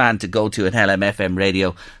sportsman to go to at LMFM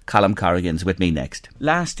Radio. Colm Corrigan's with me next.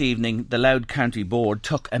 Last evening, the Louth County Board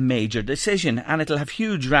took a major decision, and it'll have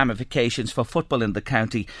huge ramifications for football in the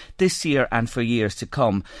county this year and for years to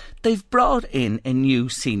come. They've brought in a new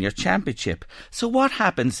senior championship. So what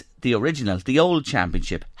happens, the original, the old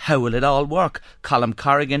championship? How will it all work? Colm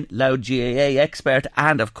Corrigan, Louth GAA expert,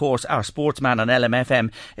 and of course our sportsman on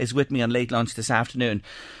LMFM is with me on Late Lunch this afternoon.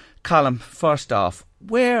 Colm, first off,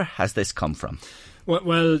 where has this come from?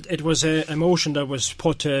 Well, it was a motion that was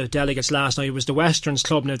put to delegates last night. It was the Westerns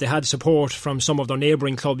Club. Now, they had support from some of their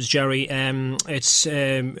neighbouring clubs, Jerry. It's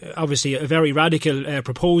obviously a very radical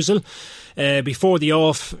proposal. Before the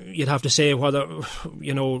off, you'd have to say whether,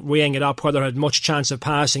 weighing it up, whether it had much chance of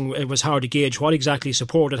passing. It was hard to gauge what exactly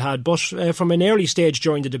support it had. But from an early stage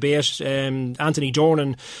during the debate, Anthony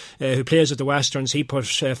Dornan, who plays at the Westerns, he put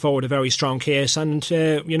forward a very strong case. And,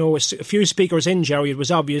 a few speakers in, Jerry, it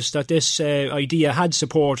was obvious that this idea had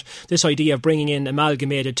support, this idea of bringing in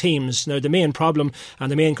amalgamated teams. Now, the main problem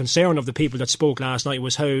and the main concern of the people that spoke last night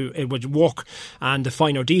was how it would work and the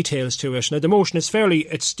finer details to it. Now, the motion is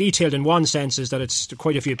it's detailed in one sense, is that it's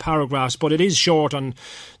quite a few paragraphs, but it is short and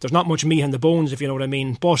there's not much meat on the bones, if you know what I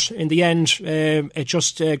mean. But in the end, it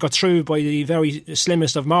just got through by the very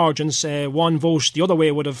slimmest of margins. One vote the other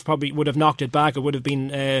way would have knocked it back. It would have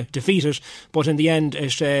been defeated. But in the end,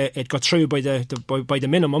 it got through by the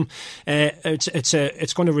minimum.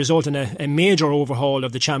 It's going to result in a major overhaul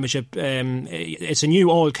of the championship. It's a new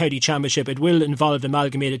all-county championship. It will involve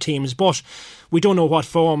amalgamated teams, but we don't know what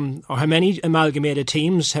form or how many amalgamated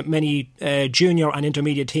teams, how many junior and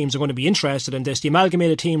intermediate teams are going to be interested in this. The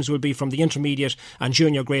amalgamated teams will be from the intermediate and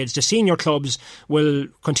junior grades. The senior clubs will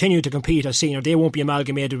continue to compete as senior. They won't be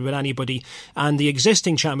amalgamated with anybody. And the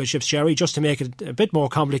existing championships, Jerry, just to make it a bit more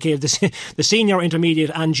complicated, the senior,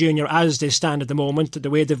 intermediate and junior as they stand at the moment, the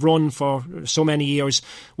way they've run for so many years,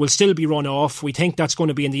 will still be run off. We think that's going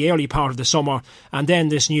to be in the early part of the summer. And then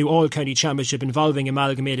this new all-county championship involving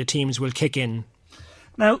amalgamated teams will kick in.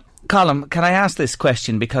 Now, Colm, can I ask this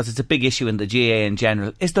question because it's a big issue in the GAA in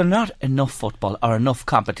general? Is there not enough football or enough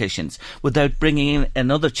competitions without bringing in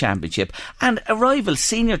another championship and a rival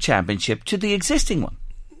senior championship to the existing one?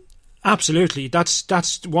 Absolutely.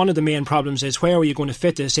 That's one of the main problems, is where are you going to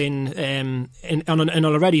fit this in on an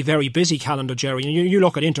already very busy calendar, Jerry? And you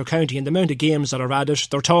look at inter-county and the amount of games that are added.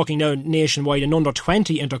 They're talking now nationwide an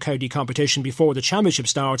under-20 inter-county competition before the championship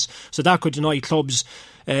starts, so that could deny clubs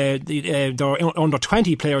their under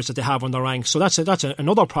 20 players that they have on their ranks. So that's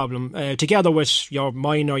another problem. Together with your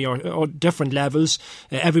minor, your different levels,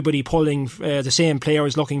 everybody pulling the same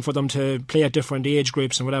players, looking for them to play at different age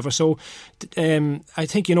groups and whatever. So I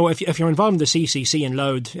think, if you're involved in the CCC in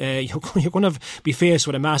Louth, you're going to be faced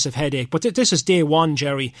with a massive headache. But this is day one,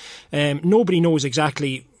 Jerry. Nobody knows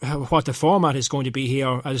exactly what the format is going to be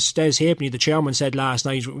here. As Des Halfpenny, the chairman, said last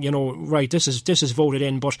night, right, this is voted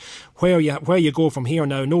in, but where you go from here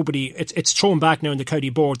now, nobody, it's thrown back now in the county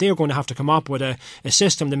board. They're going to have to come up with a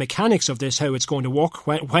system, the mechanics of this, how it's going to work,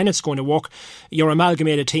 when it's going to work. Your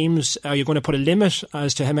amalgamated teams, are you going to put a limit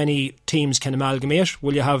as to how many teams can amalgamate?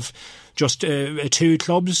 Will you have just two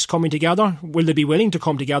clubs coming together? Will they be willing to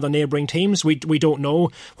come together, neighbouring teams? We don't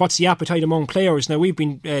know. What's the appetite among players? Now, we've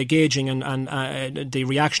been gauging and the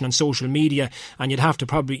reaction on social media, and you'd have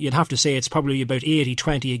to say it's probably about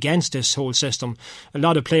 80-20 against this whole system. A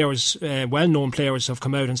lot of players, well-known players, have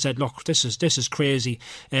come out and said, "Look, this is crazy."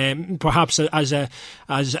 Perhaps as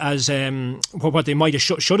what they might have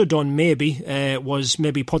should have done maybe was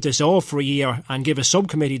maybe put this off for a year and give a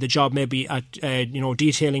subcommittee the job maybe at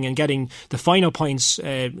detailing and getting the final points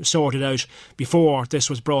sorted out before this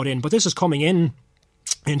was brought in. But this is coming in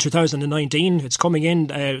 2019. It's coming in.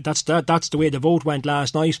 That's the way the vote went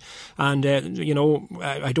last night, and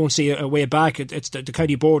I don't see a way back. It's the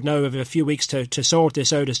county board now have a few weeks to sort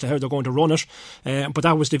this out as to how they're going to run it. But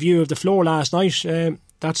that was the view of the floor last night.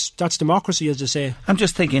 That's democracy, as they say. I'm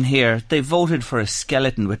just thinking here, they voted for a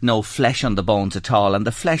skeleton with no flesh on the bones at all, and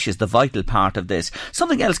the flesh is the vital part of this.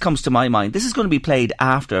 Something else comes to my mind. This is going to be played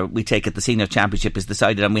after we take it the senior championship is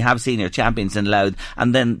decided and we have senior champions in Louth,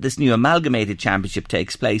 and then this new amalgamated championship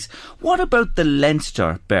takes place. What about the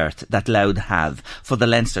Leinster berth that Louth have for the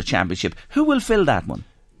Leinster championship? Who will fill that one?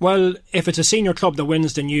 Well, if it's a senior club that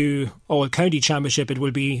wins the new all-county championship, it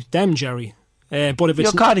will be them, Jerry. But if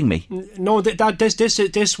it's, you're kidding me. No,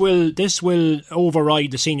 this will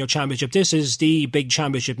override the senior championship. This is the big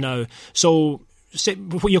championship now. So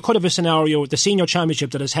you could have a scenario, the senior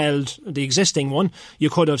championship that has held the existing one, you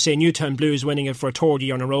could have, say, Newtown Blues winning it for a third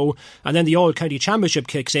year in a row, and then the All-County Championship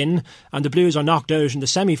kicks in, and the Blues are knocked out in the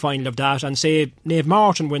semi-final of that, and say Naomh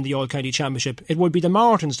Martin win the All-County Championship. It would be the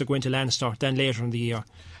Martins that go into Leinster then later in the year.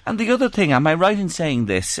 And the other thing, am I right in saying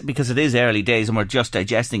this, because it is early days and we're just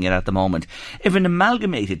digesting it at the moment, if an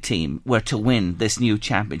amalgamated team were to win this new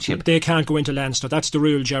championship... They can't go into Leinster. That's the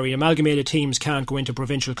rule, Jerry. Amalgamated teams can't go into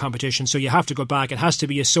provincial competition, so you have to go back. It has to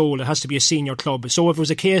be a sole, it has to be a senior club. So if it was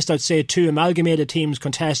a case that, say, 2 amalgamated teams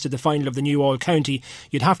contested the final of the new All-County,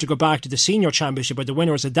 you'd have to go back to the senior championship, where the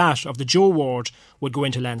winners of that, of the Joe Ward, would go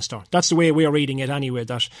into Leinster. That's the way we're reading it anyway,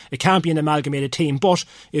 that it can't be an amalgamated team. But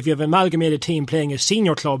if you have an amalgamated team playing a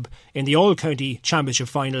senior club in the All-County Championship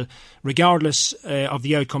final, regardless of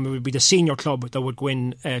the outcome, it would be the senior club that would go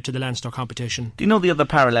in to the Leinster competition. Do you know the other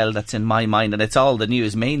parallel that's in my mind, and it's all the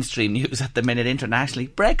news, mainstream news at the minute internationally?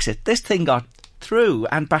 Brexit. This thing got through,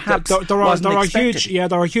 and perhaps there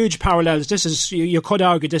are huge parallels. This is, you could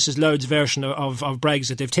argue, this is Louth's version of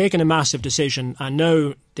Brexit. They've taken a massive decision, and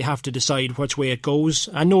now they have to decide which way it goes,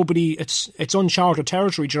 and it's uncharted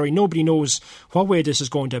territory, Jerry. Nobody knows what way this is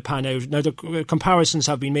going to pan out. Now, the comparisons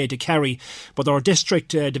have been made to Kerry, but there are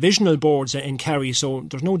district divisional boards in Kerry, so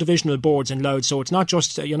there's no divisional boards in Louth, so it's not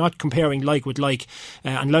just, you're not comparing like with like,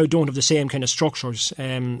 and Louth don't have the same kind of structures,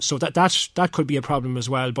 so that could be a problem as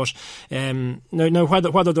well. But now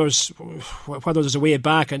whether there's a way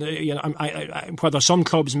back, and whether some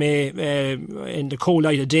clubs may in the cold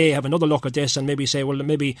light of day have another look at this and maybe say, well,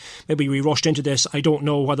 maybe we rushed into this. I don't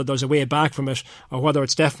know whether there's a way back from it, or whether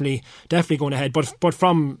it's definitely going ahead. But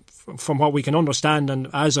from what we can understand, and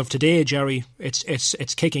as of today, Jerry,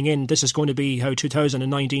 it's kicking in. This is going to be how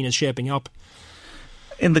 2019 is shaping up.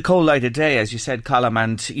 In the cold light of day, as you said, Colm,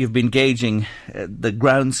 and you've been gauging the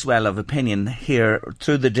groundswell of opinion here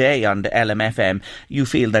through the day on the LMFM, you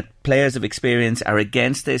feel that players of experience are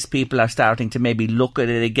against this. People are starting to maybe look at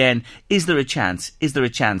it again. Is there a chance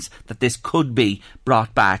that this could be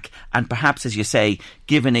brought back, and perhaps, as you say,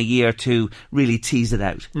 given a year to really tease it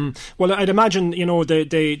out? Well, I'd imagine,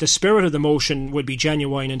 the spirit of the motion would be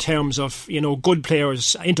genuine in terms of, good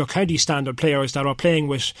players, inter-county standard players that are playing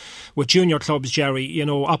with junior clubs, Jerry,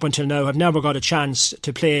 up until now have never got a chance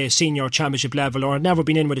to play senior championship level, or have never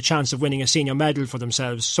been in with a chance of winning a senior medal for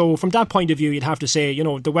themselves. So from that point of view, you'd have to say,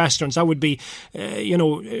 the Westerns, that would be,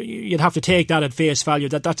 you'd have to take that at face value.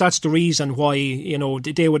 That's the reason why,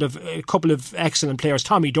 they would have a couple of excellent players.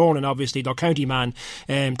 Tommy Dornan, obviously, their county man.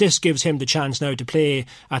 This gives him the chance now to play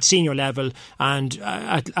at senior level and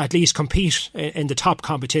at least compete in the top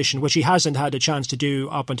competition, which he hasn't had a chance to do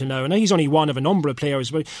up until now. And he's only one of a number of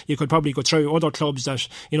players, but you could probably go through other clubs that,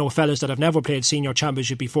 fellas that have never played senior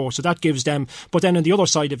championship before. So that gives them. But then on the other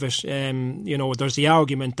side of it, there's the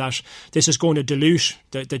argument that this is going to dilute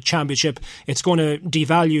the championship. It's going to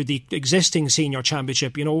devalue the existing senior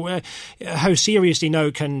championship. How seriously now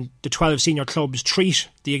can the 12 senior clubs treat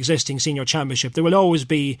the existing senior championship? There will always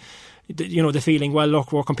be, the feeling, well,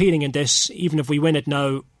 look, we're competing in this. Even if we win it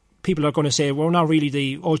now, people are going to say, we're not really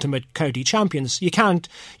the ultimate county champions. You're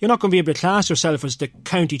not going to be able to class yourself as the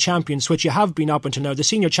county champions, which you have been up until now. The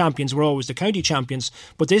senior champions were always the county champions,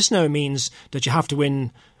 but this now means that you have to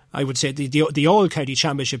win, I would say, the all-county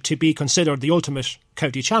championship to be considered the ultimate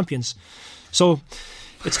county champions. So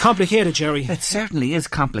it's complicated, Jerry. It certainly is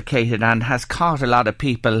complicated and has caught a lot of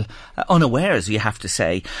people unawares, you have to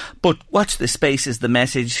say. But watch this space is the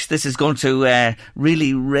message. This is going to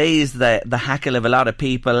really raise the hackle of a lot of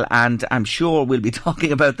people, and I'm sure we'll be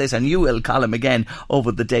talking about this, and you will, Colm, again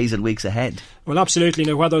over the days and weeks ahead. Well, absolutely.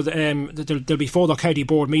 Now, whether there'll be further county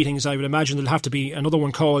board meetings, I would imagine there'll have to be another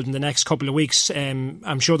one called in the next couple of weeks.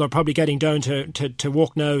 I'm sure they're probably getting down to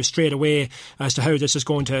work now straight away as to how this is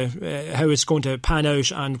going to how it's going to pan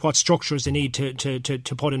out and what structures they need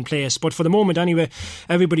to put in place. But for the moment, anyway,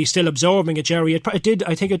 everybody's still absorbing it, Jerry. I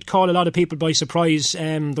think it caught a lot of people by surprise.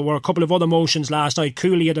 There were a couple of other motions last night.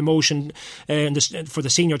 Cooley had a motion for the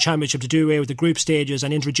senior championship to do away with the group stages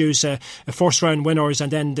and introduce a first round winners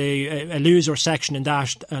and then a loser section in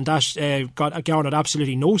that, and that garnered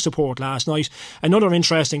absolutely no support last night. Another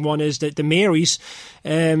interesting one is that the Marys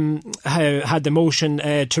had the motion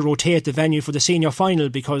to rotate the venue for the senior final,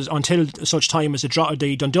 because until such time as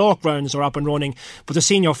the Dundalk rounds are up and running, but the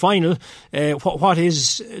senior final, what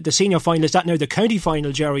is the senior final? Is that now the county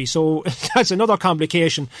final, Jerry? So that's another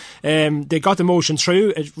complication. They got the motion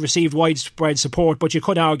through, it received widespread support, but you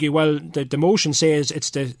could argue, well, the motion says it's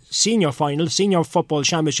the senior final, senior football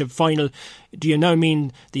championship final. Do you now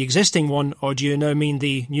mean the existing one, or do you now mean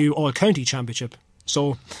the new all-county championship?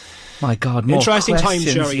 So My God, more interesting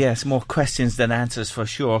times, Jerry. Yes, more questions than answers for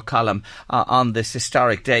sure, Colm, on this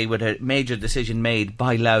historic day with a major decision made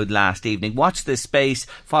by Louth last evening. Watch this space,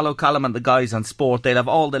 follow Colm and the guys on Sport. They'll have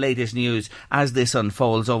all the latest news as this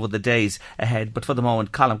unfolds over the days ahead. But for the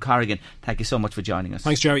moment, Colm Corrigan, thank you so much for joining us.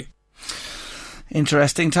 Thanks, Jerry.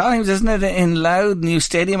 Interesting times, isn't it? In Louth, new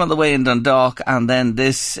stadium on the way in Dundalk, and then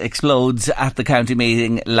this explodes at the county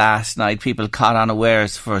meeting last night. People caught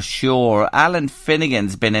unawares for sure. Alan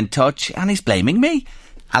Finnegan's been in touch and he's blaming me.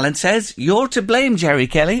 Alan says, you're to blame, Jerry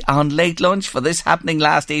Kelly, on Late Lunch for this happening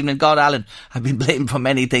last evening. God, Alan, I've been blamed for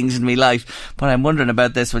many things in my life, but I'm wondering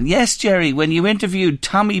about this one. Yes, Jerry, when you interviewed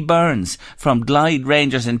Tommy Burns from Glyde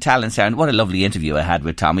Rangers in Talonstown, what a lovely interview I had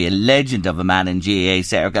with Tommy, a legend of a man in GAA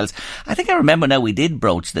circles. I think I remember now we did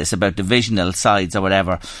broach this about divisional sides or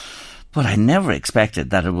whatever. But I never expected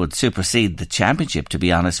that it would supersede the championship, to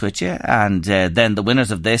be honest with you. And then the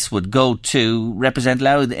winners of this would go to represent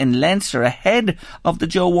Louth in Leinster ahead of the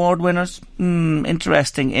Joe Ward winners.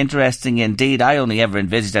 Interesting indeed. I only ever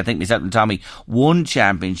envisaged, I think myself and Tommy, one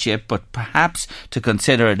championship, but perhaps to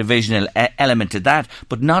consider a divisional element to that,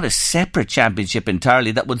 but not a separate championship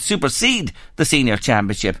entirely that would supersede the senior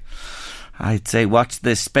championship. I'd say watch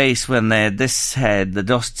this space when the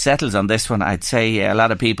dust settles on this one. I'd say a lot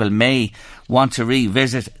of people may want to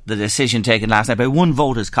revisit the decision taken last night by one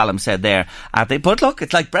vote, as Colm said there. But look,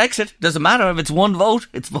 it's like Brexit. It doesn't matter if it's one vote,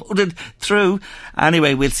 it's voted through.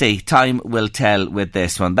 Anyway, we'll see. Time will tell with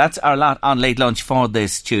this one. That's our lot on Late Lunch for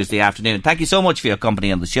this Tuesday afternoon. Thank you so much for your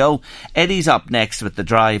company on the show. Eddie's up next with The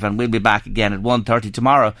Drive, and we'll be back again at 1:30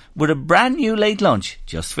 tomorrow with a brand new Late Lunch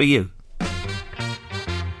just for you.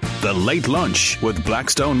 The Late Lunch with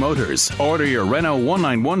Blackstone Motors. Order your Renault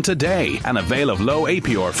 191 today and avail of low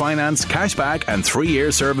APR finance, cashback and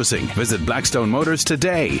 3-year servicing. Visit Blackstone Motors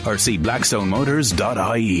today or see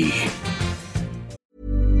blackstonemotors.ie.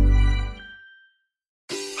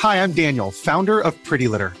 Hi, I'm Daniel, founder of Pretty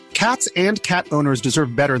Litter. Cats and cat owners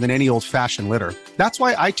deserve better than any old-fashioned litter. That's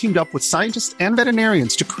why I teamed up with scientists and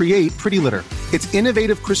veterinarians to create Pretty Litter. Its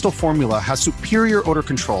innovative crystal formula has superior odor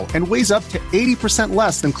control and weighs up to 80%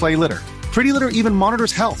 less than clay litter. Pretty Litter even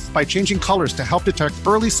monitors health by changing colors to help detect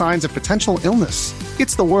early signs of potential illness.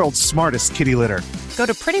 It's the world's smartest kitty litter. Go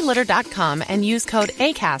to prettylitter.com and use code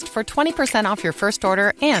ACAST for 20% off your first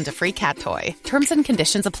order and a free cat toy. Terms and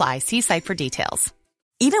conditions apply. See site for details.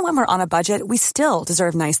 Even when we're on a budget, we still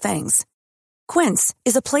deserve nice things. Quince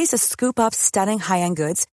is a place to scoop up stunning high-end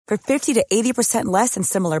goods for 50 to 80% less than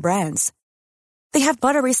similar brands. They have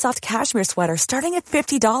buttery soft cashmere sweaters starting at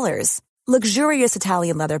 $50, luxurious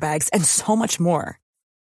Italian leather bags, and so much more.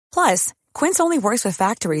 Plus, Quince only works with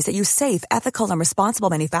factories that use safe, ethical, and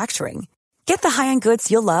responsible manufacturing. Get the high-end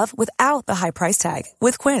goods you'll love without the high price tag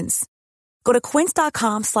with Quince. Go to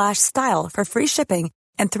quince.com/style for free shipping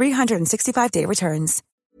and 365-day returns.